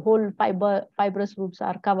 The whole fibrous roots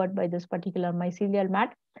are covered by this particular mycelial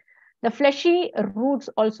mat. The fleshy roots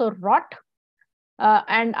also rot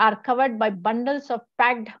and are covered by bundles of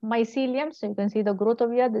packed mycelium. So you can see the growth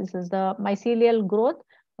over here. This is the mycelial growth.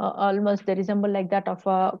 Almost they resemble like that of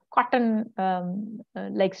cotton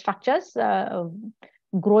like structures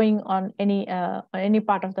growing on any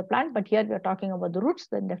part of the plant. But here we are talking about the roots,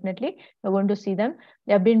 then definitely you're going to see them.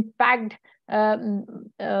 They have been packed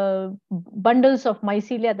bundles of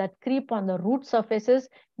mycelia that creep on the root surfaces,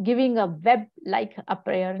 giving a web-like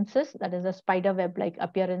appearances. That is a spider web-like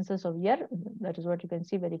appearances of here. That is what you can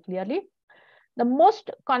see very clearly. The most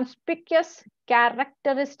conspicuous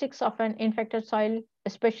characteristics of an infected soil,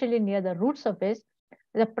 especially near the root surface,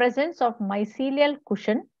 the presence of mycelial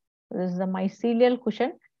cushion. This is the mycelial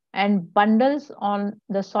cushion and bundles on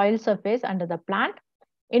the soil surface under the plant.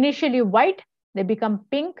 Initially white, they become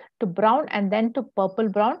pink to brown and then to purple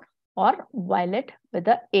brown or violet with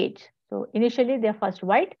the age. So initially they're first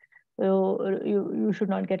white. So you should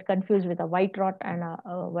not get confused with a white rot and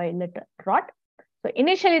a violet rot. So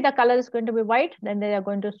initially the color is going to be white, then they are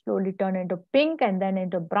going to slowly turn into pink and then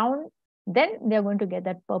into brown. Then they are going to get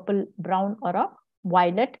that purple brown or a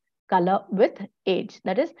violet color with age.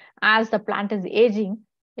 That is, as the plant is aging,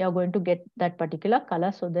 you are going to get that particular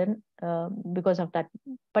color. So then because of that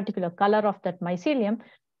particular color of that mycelium,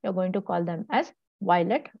 you're going to call them as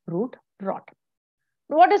violet root rot.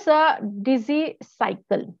 What is a disease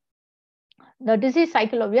cycle? The disease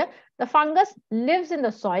cycle over here, the fungus lives in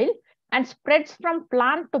the soil and spreads from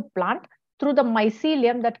plant to plant through the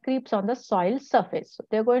mycelium that creeps on the soil surface. So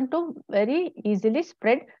they're going to very easily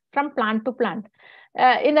spread from plant to plant.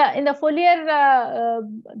 In the foliar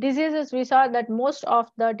diseases, we saw that most of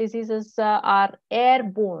the diseases are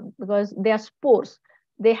airborne because they are spores.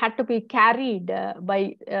 They had to be carried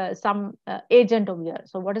by some agent over here.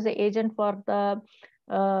 So what is the agent for the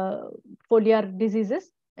foliar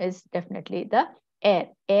diseases? Is definitely the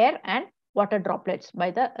air and water droplets by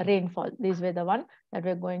the rainfall. These were the one that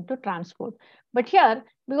we're going to transport. But here,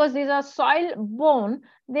 because these are soil borne,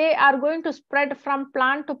 they are going to spread from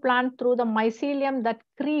plant to plant through the mycelium that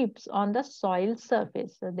creeps on the soil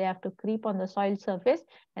surface. So they have to creep on the soil surface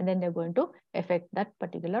and then they're going to affect that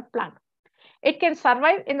particular plant. It can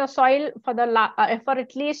survive in the soil for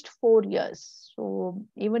at least 4 years. So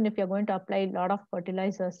even if you're going to apply a lot of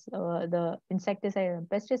fertilizers, the insecticide and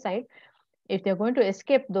pesticide, if they're going to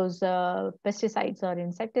escape those pesticides or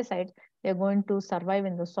insecticides, they're going to survive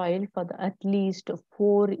in the soil for at least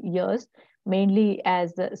 4 years, mainly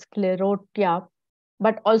as sclerotia,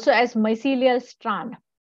 but also as mycelial strand.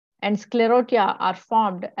 And sclerotia are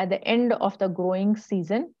formed at the end of the growing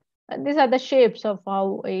season. And these are the shapes of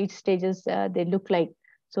how each stages they look like.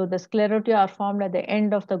 So the sclerotia are formed at the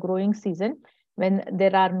end of the growing season when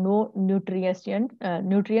there are no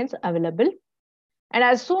nutrients available. And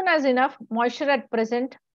as soon as enough moisture at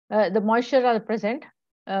present, when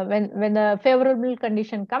the favorable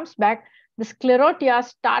condition comes back, the sclerotia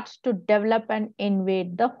starts to develop and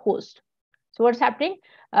invade the host. So what's happening?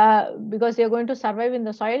 Because they're going to survive in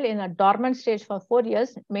the soil in a dormant stage for 4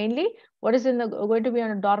 years. Mainly, what is going to be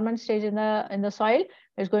on a dormant stage in the soil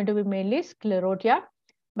is going to be mainly sclerotia.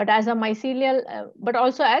 but as a mycelial, but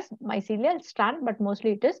also as mycelial strand, but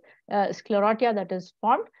mostly it is sclerotia that is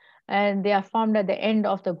formed, and they are formed at the end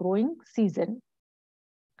of the growing season.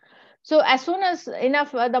 So as soon as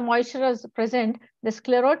enough the moisture is present, the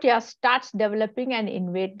sclerotia starts developing and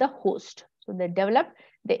invade the host. So they develop,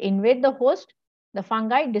 they invade the host. The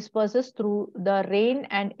fungi disperses through the rain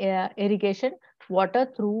and irrigation water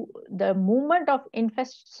through the movement of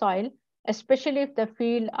infest soil, especially if the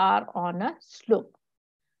field are on a slope.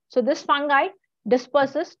 So this fungi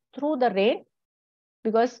disperses through the rain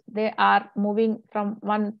because they are moving from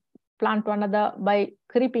one plant to another by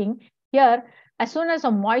creeping. Here, as soon as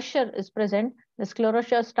a moisture is present, the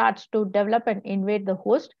sclerotia starts to develop and invade the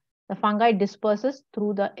host. The fungi disperses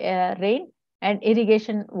through the rain and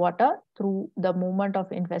irrigation water through the movement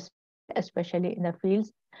of infested soil, especially in the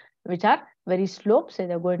fields which are very sloped, so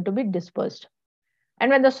they're going to be dispersed.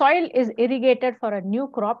 And when the soil is irrigated for a new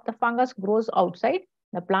crop, the fungus grows outside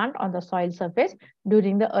the plant on the soil surface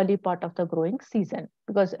during the early part of the growing season.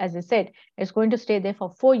 Because as I said, it's going to stay there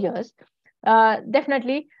for 4 years.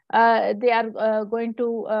 Definitely, they are going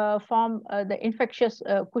to form the infectious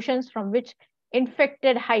cushions from which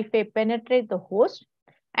infected hyphae penetrate the host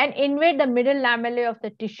and invade the middle lamellae of the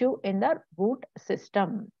tissue in the root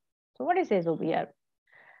system. So what it says over here?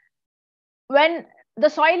 When the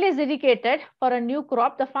soil is irrigated for a new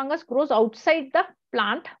crop, the fungus grows outside the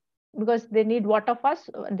plant because they need water first.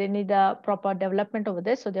 They need a proper development over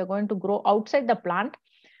this. So they're going to grow outside the plant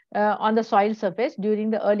on the soil surface during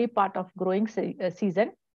the early part of growing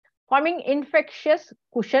season, forming infectious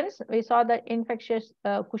cushions. We saw the infectious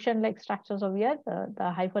cushion-like structures over here.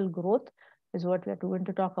 The hyphal growth is what we are going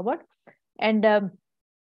to talk about. And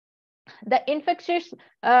the infectious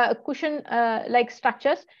cushion-like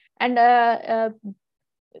structures, and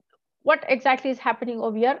what exactly is happening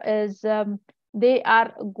over here is they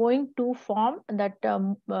are going to form that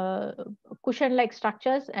cushion-like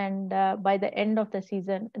structures, and by the end of the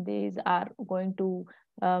season, these are going to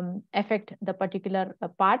affect the particular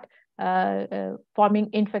part, forming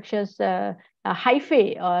infectious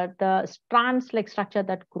hyphae, or the strands-like structure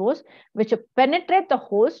that grows, which penetrate the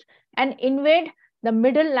host and invade the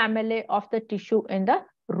middle lamellae of the tissue in the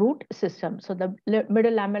root system. So the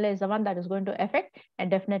middle lamella is the one that is going to affect,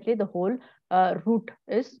 and definitely the whole root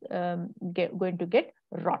is going to get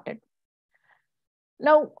rotted.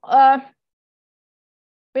 Now,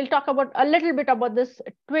 we'll talk about a little bit about this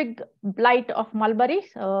twig blight of mulberry.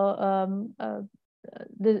 So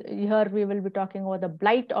here we will be talking about the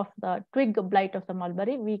blight of the twig blight of the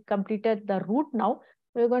mulberry. We completed the root. Now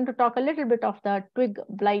we're going to talk a little bit of the twig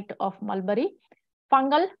blight of mulberry.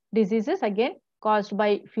 Fungal diseases, again, caused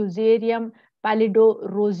by Fusarium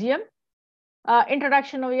pallidorosium.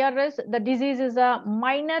 Introduction over here is the disease is a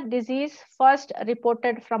minor disease first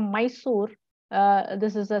reported from Mysore.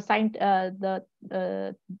 This is a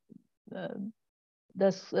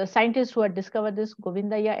the scientist who had discovered this,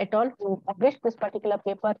 Govindaya et al., who published this particular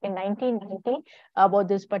paper in 1990 about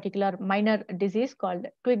this particular minor disease called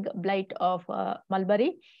twig blight of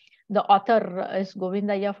mulberry. The author is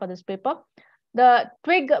Govindaya for this paper. The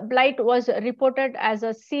twig blight was reported as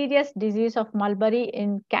a serious disease of mulberry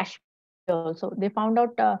in Kashmir also. They found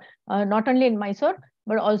out not only in Mysore,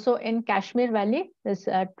 but also in Kashmir Valley, this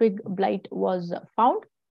twig blight was found.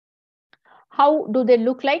 How do they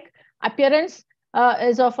look like? Appearance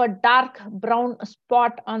is of a dark brown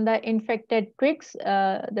spot on the infected twigs.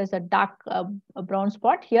 There's a dark brown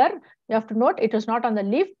spot here. You have to note it is not on the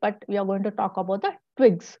leaf, but we are going to talk about the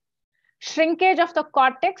twigs. Shrinkage of the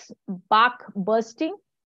cortex, bark bursting,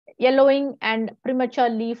 yellowing, and premature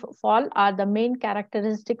leaf fall are the main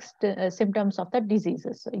characteristic symptoms of the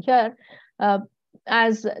diseases. So here,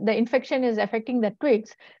 as the infection is affecting the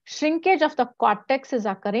twigs, shrinkage of the cortex is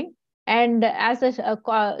occurring. And as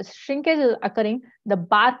the shrinkage is occurring, the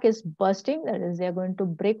bark is bursting, that is, they are going to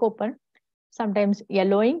break open. Sometimes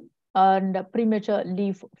yellowing and premature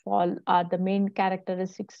leaf fall are the main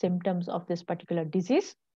characteristic symptoms of this particular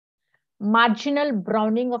disease. Marginal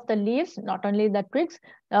browning of the leaves, not only the twigs,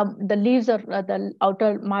 the leaves are the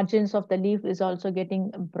outer margins of the leaf is also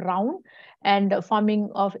getting brown and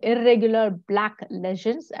forming of irregular black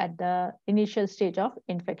lesions at the initial stage of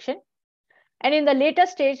infection. And in the later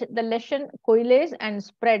stage, the lesion coalesce and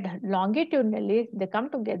spread longitudinally. They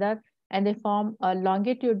come together and they form a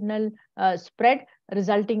longitudinal spread,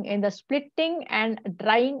 resulting in the splitting and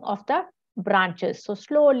drying of the branches. So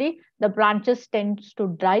slowly the branches tends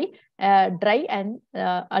to dry and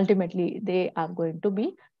ultimately they are going to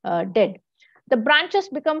be dead. The branches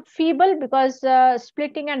become feeble because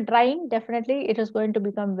splitting and drying, definitely it is going to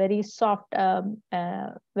become very soft,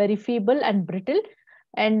 very feeble and brittle.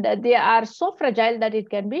 and they are so fragile that it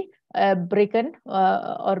can be broken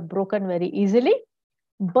or broken very easily.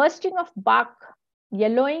 Bursting of bark,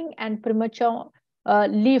 yellowing, and premature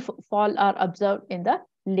leaf fall are observed in the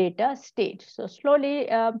later stage. So slowly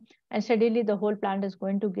and steadily, the whole plant is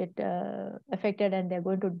going to get affected, and they're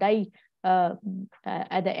going to die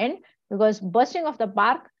at the end, because bursting of the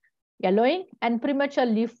bark, yellowing, and premature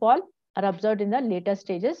leaf fall are observed in the later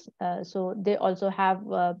stages. So they also have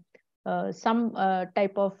some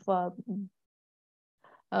type of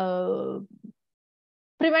uh,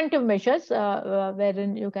 preventive measures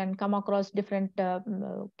wherein you can come across different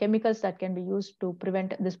chemicals that can be used to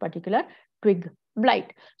prevent this particular twig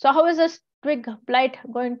blight. So how is this twig blight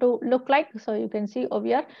going to look like? So you can see over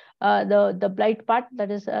here the blight part,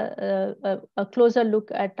 that is a closer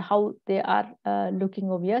look at how they are looking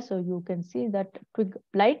over here. So you can see that twig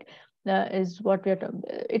blight is what we are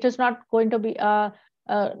it is not going to be a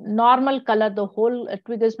normal color. The whole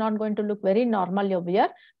twig is not going to look very normal over here,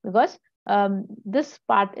 because this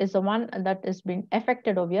part is the one that is being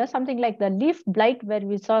affected over here. Something like the leaf blight, where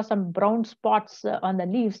we saw some brown spots on the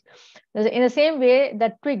leaves. In the same way,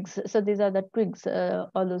 the twigs. So these are the twigs,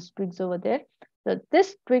 all those twigs over there. So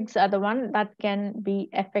these twigs are the one that can be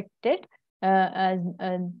affected,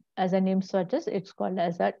 as a name suggests. It's called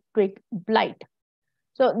as a twig blight.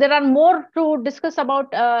 So there are more to discuss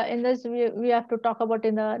about in this. We have to talk about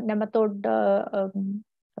in the nematode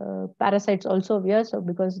parasites also here. So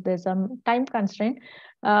because there's some time constraint,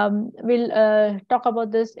 we'll talk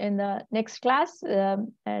about this in the next class.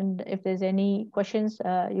 And if there's any questions,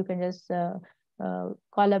 you can just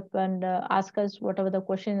call up and ask us whatever the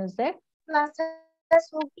question is there.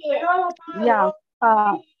 Yeah.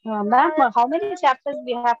 Ma'am, how many chapters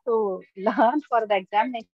we have to learn for the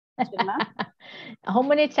examination, ma'am? How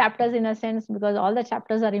many chapters, in a sense, because all the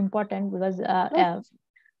chapters are important, because No,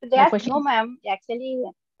 the question. no, ma'am. Actually,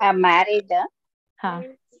 I'm married. Huh.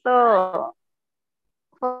 So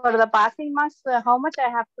for the passing marks, how much I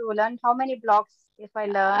have to learn? How many blocks? If I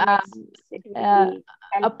learn, it will Uh, be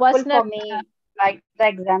a helpful personal for me, like the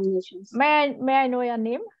examinations. may I know your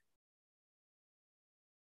name?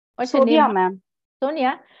 What's your name, Sobia, ma'am? ma'am.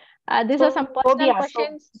 Sonia. These are some personal Sobia,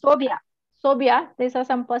 questions. Sobia. Sobia, these are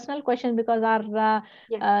some personal questions, because our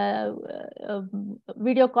Yes.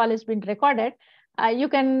 video call has been recorded. You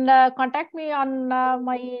can contact me on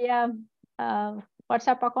my uh,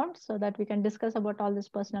 WhatsApp account, so that we can discuss about all this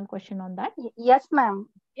personal question on that. Yes, ma'am.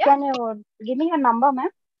 Yeah, Can you give me a number, ma'am?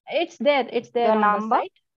 it's there. It's there Your on the number?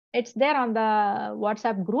 site. It's there on the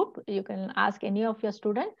WhatsApp group. You can ask any of your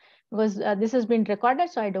students, because this has been recorded,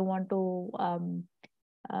 so I don't want to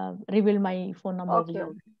reveal my phone number over Okay, here.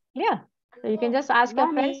 okay. Yeah. So you can just ask your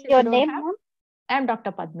Ma'am, friends if your you don't name, have. ma'am? I'm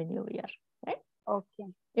Dr. Padmini over here, right? Okay,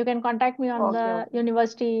 You can contact me on okay, the okay.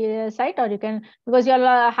 university site, or you can, because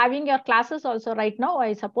you're having your classes also right now,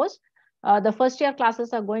 I suppose. The first year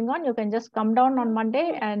classes are going on. You can just come down on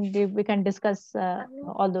Monday, and we can discuss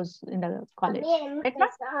all those in the college. Right,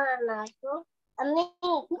 ma'am?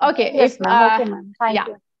 Okay. Yes, If ma'am. Okay, ma'am. Thank yeah.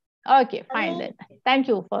 you. Okay. Fine then. Thank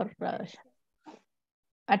you for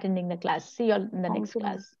attending the class. See you all in the Thank next you,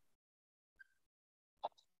 ma'am. class.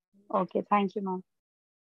 Okay, thank you, ma'am.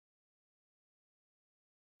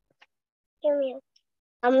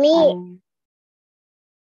 And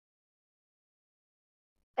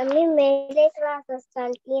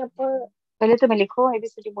पहले तो मैं लिखो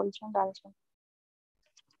ABCD बोलती हूँ डाल दूँ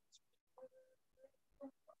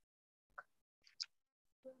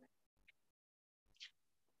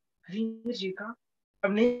जी का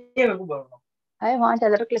अब नहीं है मेरे को बोलना है वहाँ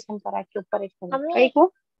चादर के लिसन करा के ऊपर एक एक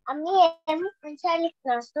वो एम वैसा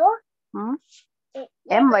लिखना तो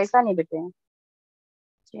एम वैसा नहीं बेटे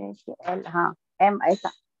एल हाँ एम ऐसा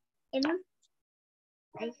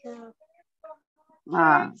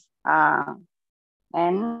हाँ हाँ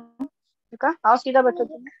एन का आओ सीधा बैठो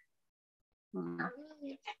तुम एन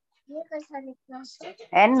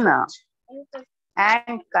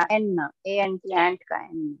एंड का N A N T and का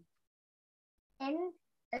एन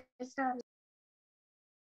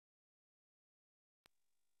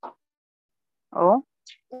ओ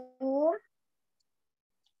बोल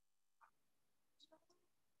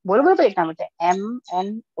बोल लिखना बेटे एम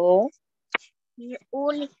एन ओ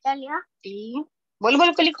लिखता लिया टी बोल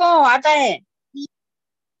बोल के लिखो आता है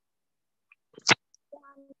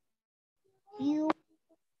क्यू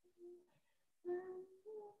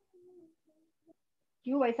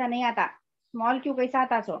क्यू वैसा नहीं आता स्मॉल क्यू कैसा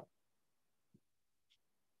आता सो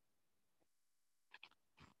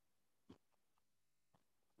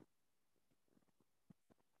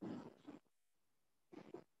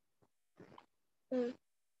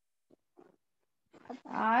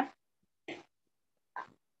आर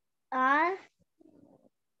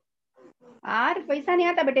आर पैसा नहीं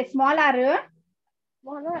आता बेटे, स्मॉल आर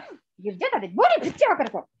गिर जाता देख, बोले बच्चे आकर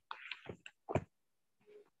को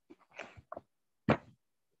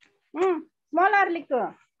स्मॉल आर लिख,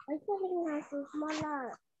 ऐसा लिखना है, स्मॉल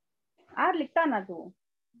आर लिखता ना तू,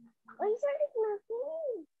 ऐसा लिखना है,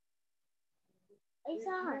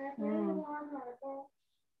 ऐसा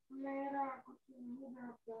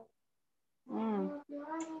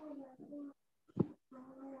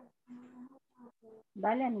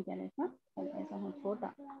डालिया नहीं क्या ऐसा, ऐसा हो छोटा,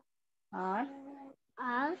 are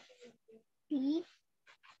R T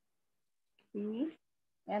P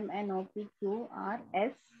M N O P Q R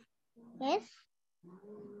S S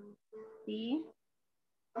T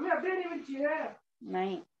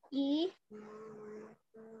नहीं E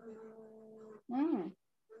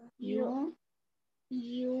U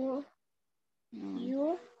you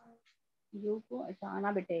you you को ऐसा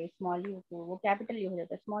आना बेटे, स्मॉल यू को वो कैपिटल यू हो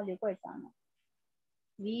जाता है, स्मॉल यू को ऐसा आना,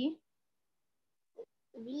 वी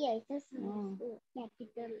वी ऐसा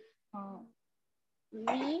कैपिटल हाँ,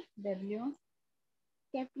 वी डब्ल्यू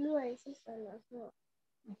डब्ल्यू ऐसा सो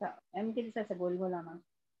ऐसा, एम के जैसा गोल गोल आना,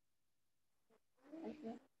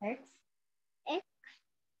 x x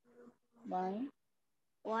Y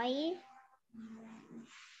Y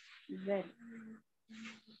Z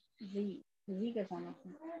जी, जी कैसा आना,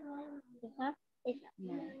 ऐसा ऐसा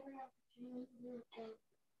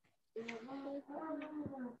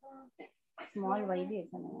स्मॉल वाई भी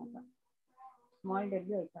ऐसा नहीं आता, स्मॉल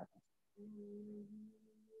डब्ल्यू ऐसा आता,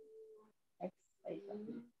 एक्स ऐसा,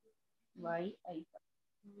 वाई ऐसा,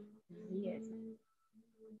 जी ऐसा,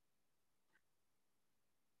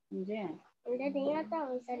 मुझे मुझे नहीं आता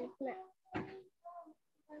वैसा लिखना,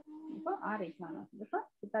 देखो आर ऐसा आना, देखो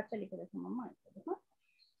कितना अच्छा लिखा, देखो मम्मा ऐसा, देखो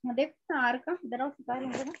हाँ देख आर का, इधर आओ सिखा रही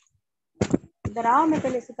हूँ, इधर आओ, मैं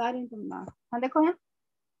पहले सिखा रही हूँ तुम ना, हाँ देखो यहाँ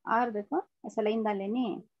आर देखो ऐसा लाइन डाल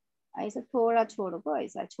लेनी, ऐसा थोड़ा छोड़ को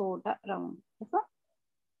ऐसा छोटा राउंड, देखो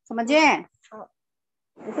समझे,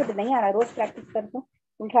 देखो तो नहीं आ रहा, रोज प्रैक्टिस कर दो,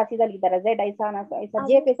 उल्टा सीधा लिखता रहा, जेड ऐसा आना, ऐसा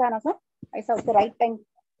जे कैसा आना, सा ऐसा उससे राइट टाइम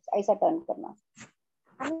ऐसा टर्न करना,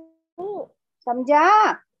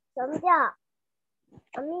 समझा समझा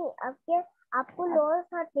अम्मी, आपके आपको लोअर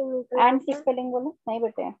था एंड की स्पेलिंग बोलो, नहीं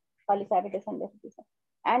बेटे खाली सैटरडे संडे से,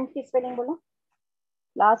 एंड की स्पेलिंग बोलो,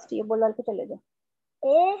 लास्ट ये बोल के चले जाओ,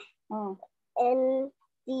 ए एन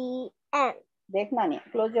टी एन, देखना नहीं,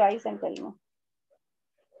 close your eyes and tell me,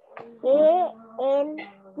 A N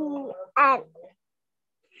T N,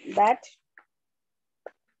 bat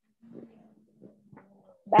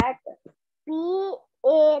bat P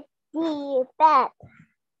A T bat,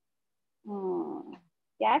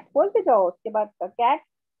 cat बोलते जाओ, उसके बाद का cat,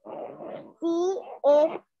 C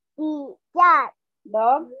A T cat,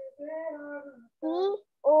 dog C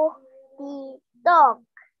O T dog,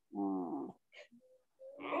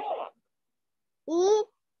 E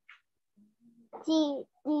T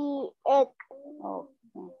T egg,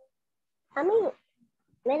 अम्मी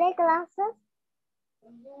मेरे classes,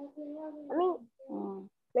 अम्मी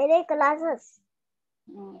मेरे classes,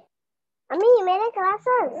 अम्मी मेरे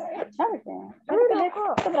क्लासेस, अच्छा बेटे, अम्मी देखो,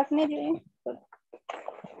 सब रखने दीजिए,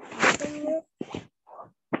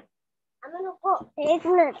 अम्मी रुको, एक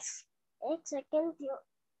मिनट, एक सेकंड,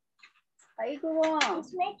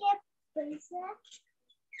 इसमें क्या पैसे,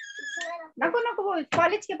 नको नको वो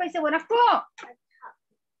कॉलेज के पैसे वो रखो,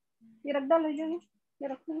 ये रख डालो, ये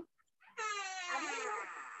रखो,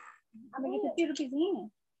 अब ये 50 रुपीज नहीं है,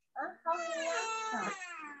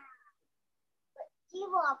 कि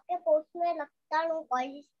वो आपके पोस्ट में लगता हूँ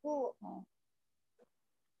कॉलेज को,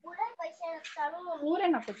 पूरे पैसे लगता हूँ, पूरे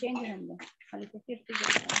ना को चेंज होंगे, खाली 50 रुपीज,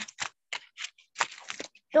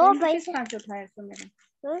 तो पैसे कहाँ से उठाया तो मेरे,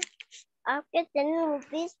 आपके 10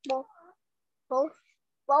 रुपीज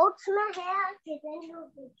पाउच में है, आपके 10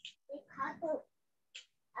 रुपीज दिखा दो,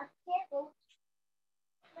 आपके पाउच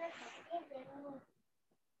में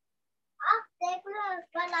आप देख लो,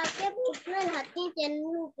 कल आपके पाउच में हाथी 10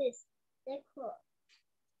 रुपीज, देखो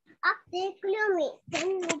आप देख लो, मैं 10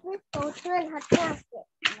 रुपीज पाउच में हाथी आपके,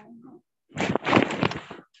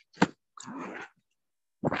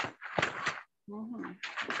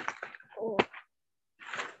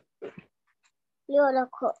 यो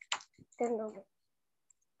रखो 10 रुपीज,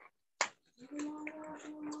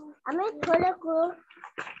 हमें थोड़े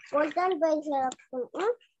गोल्डन पैसे रखो,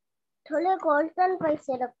 थोड़े गोल्डन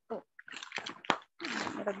पैसे रखो,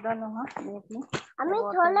 रख डालो, हाँ हमें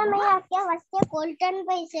थोड़े में आपके वास्ते गोल्डन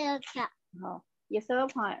पैसे रखा, हाँ ये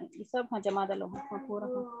सब हाँ जमा डालो, हाँ पूरा,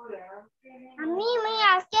 अम्मी मैं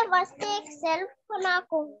आपके वास्ते एक सेल्फ बना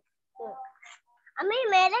को, अम्मी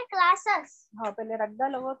मेरे क्लासेस, हाँ पहले रख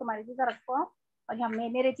डालो, वो तुम्हारी चीजें रखो, और यहाँ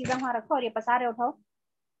मेरे चीजें वहाँ रखो, और ये पसारे उठाओ,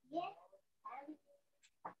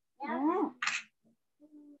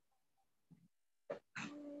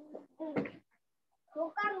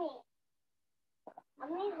 होगा मैं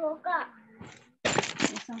अम्मी होगा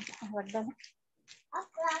अब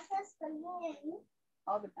क्लासेस करनी है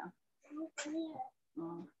और बेटा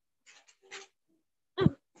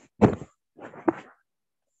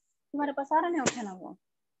तुम्हारे पास सारा नहीं उठाना वो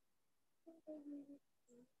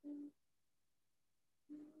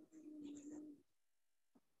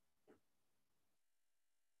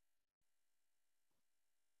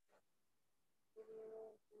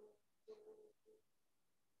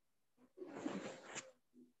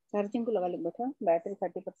चार्जिंग को लगा लो बेटा बैटरी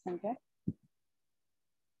 30% है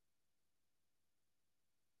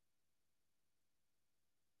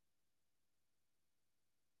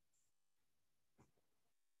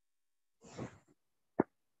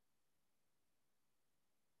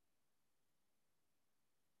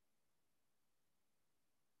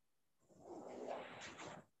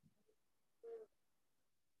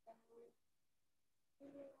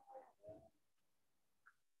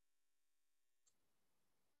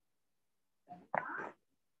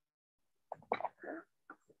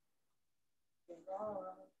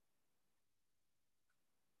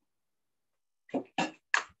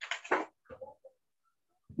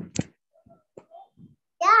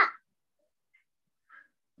क्या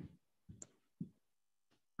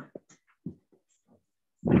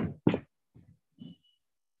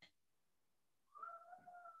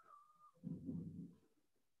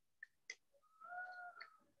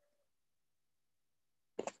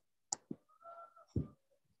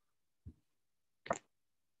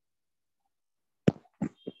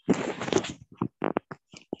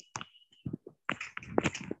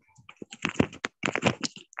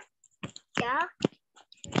क्या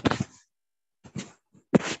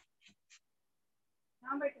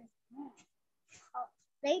हां बेटा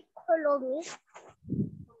लाइट खोलो मी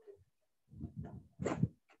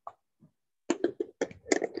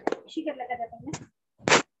शिकर लगा जाता है ना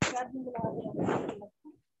चार्जिंग को लगा दे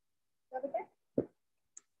क्या बेटा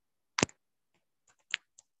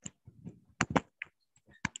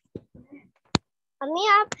अम्मी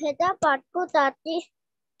आप हेजा पाठ को आती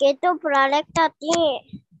के तो प्रोडक्ट आती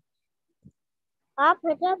है आप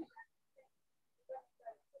हेजा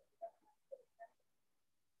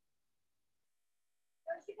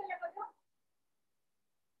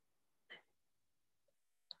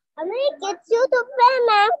अम्मी किस यूट्यूब पे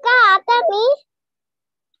मैम का आता मी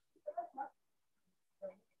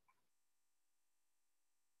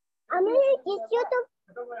अम्मी किस यूट्यूब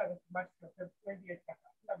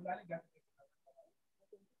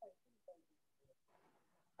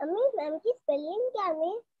अम्मी मैम की स्पेलिंग क्या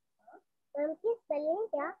है मैम की स्पेलिंग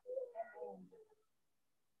क्या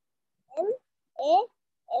M A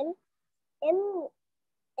M M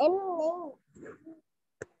M नहीं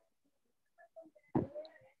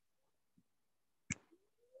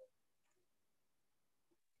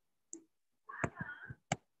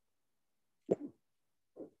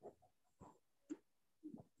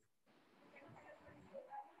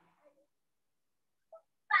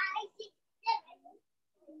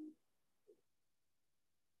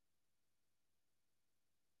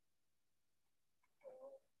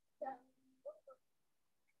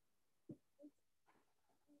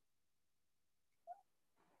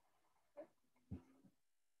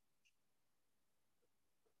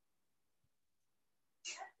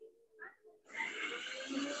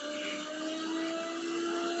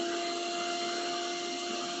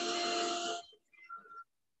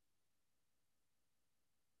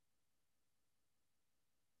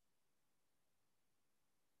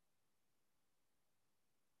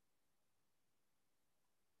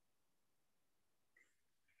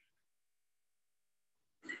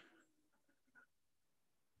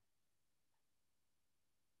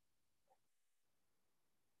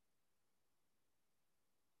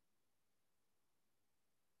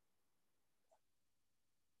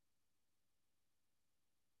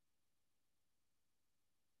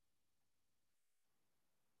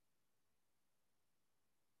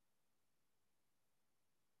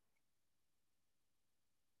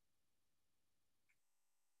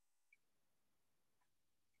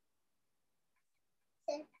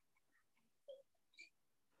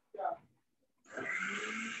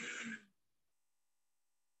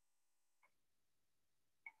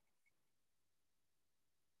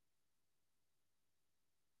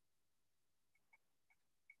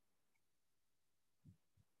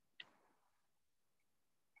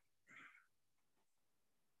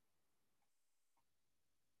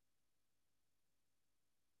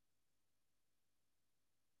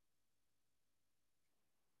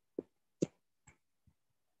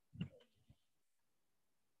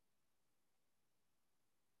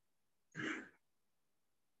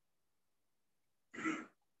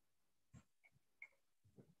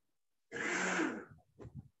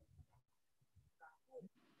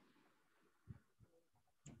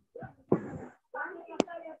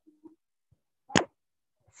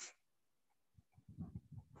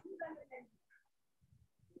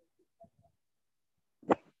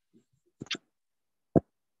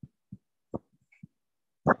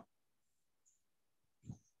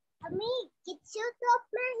अम्मी किच्चू तो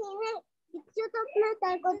अपना ही है, किच्चू तो अपना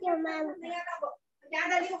तार को क्यों मैम क्या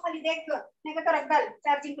डाली वो खाली देख नहीं का तो रख डाल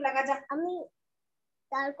चार्जिंग को लगा जा। अम्मी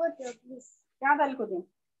तार को दो प्लीज। क्या डाल को दे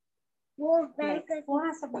वो मैम का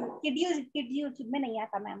कौन सब किड्स यूट्यूब में नहीं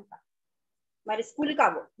आता मैम का, हमारे स्कूल का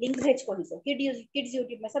वो लिंक भेज को नहीं किड्स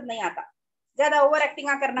यूट्यूब में सब नहीं आता, ज्यादा ओवर एक्टिंग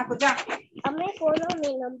करना को जा। हमें फॉलो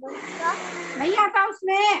में नंबर का नहीं आता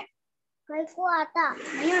उसमें, कल को आता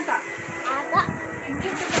नहीं आता आता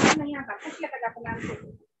नहीं आता कुछ लगा जाको मैम को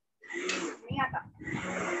नहीं आता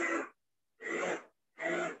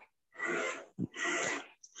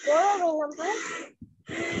फॉलो में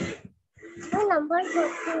नंबर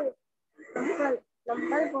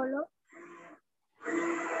नंबर बोलो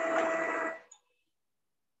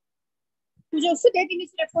तुझे उससे दे दी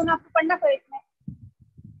सिर्फ फोन आपको पढ़ना पड़ेगा।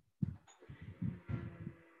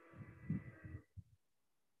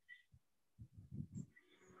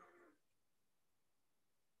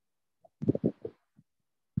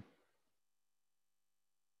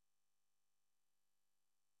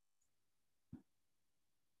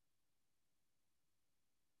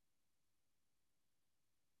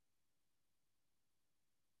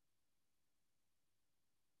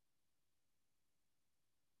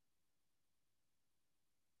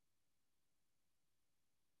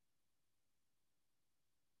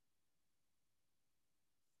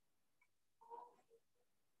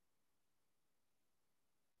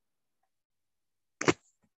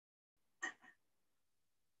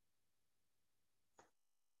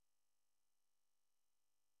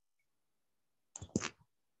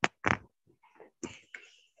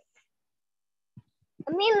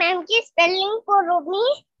 अम्मी मैम की स्पेलिंग बोलो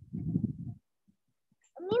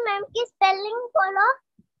अम्मी मैम की स्पेलिंग बोलो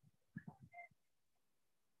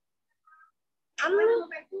अम्मी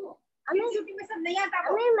अम्मी में सब नहीं आता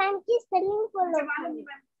अम्मी मैम की स्पेलिंग बोलो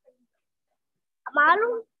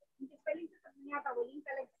मालूम स्पेलिंग से सब नहीं आता वो लिंक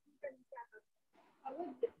अलग से आता और वो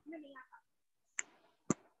में नहीं आता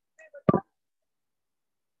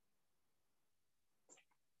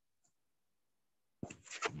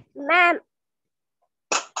ma'am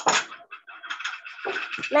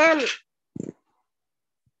ma'am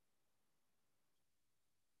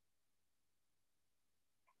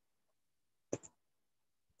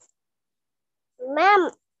ma'am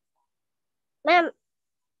ma'am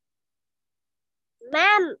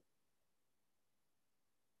ma'am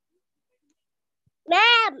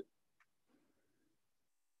ma'am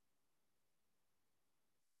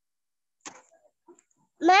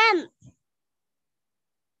ma'am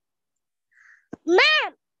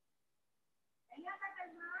ma'am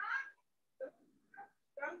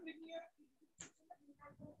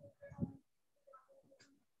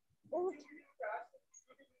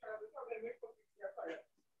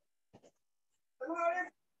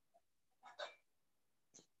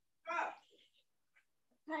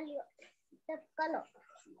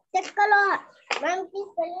check करो मैम की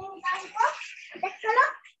स्पेलिंग निकाल को चेक करो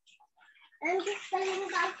मैम की स्पेलिंग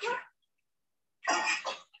निकाल को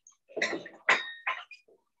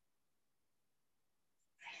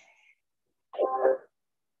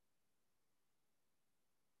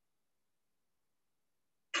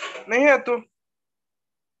नहीं है तो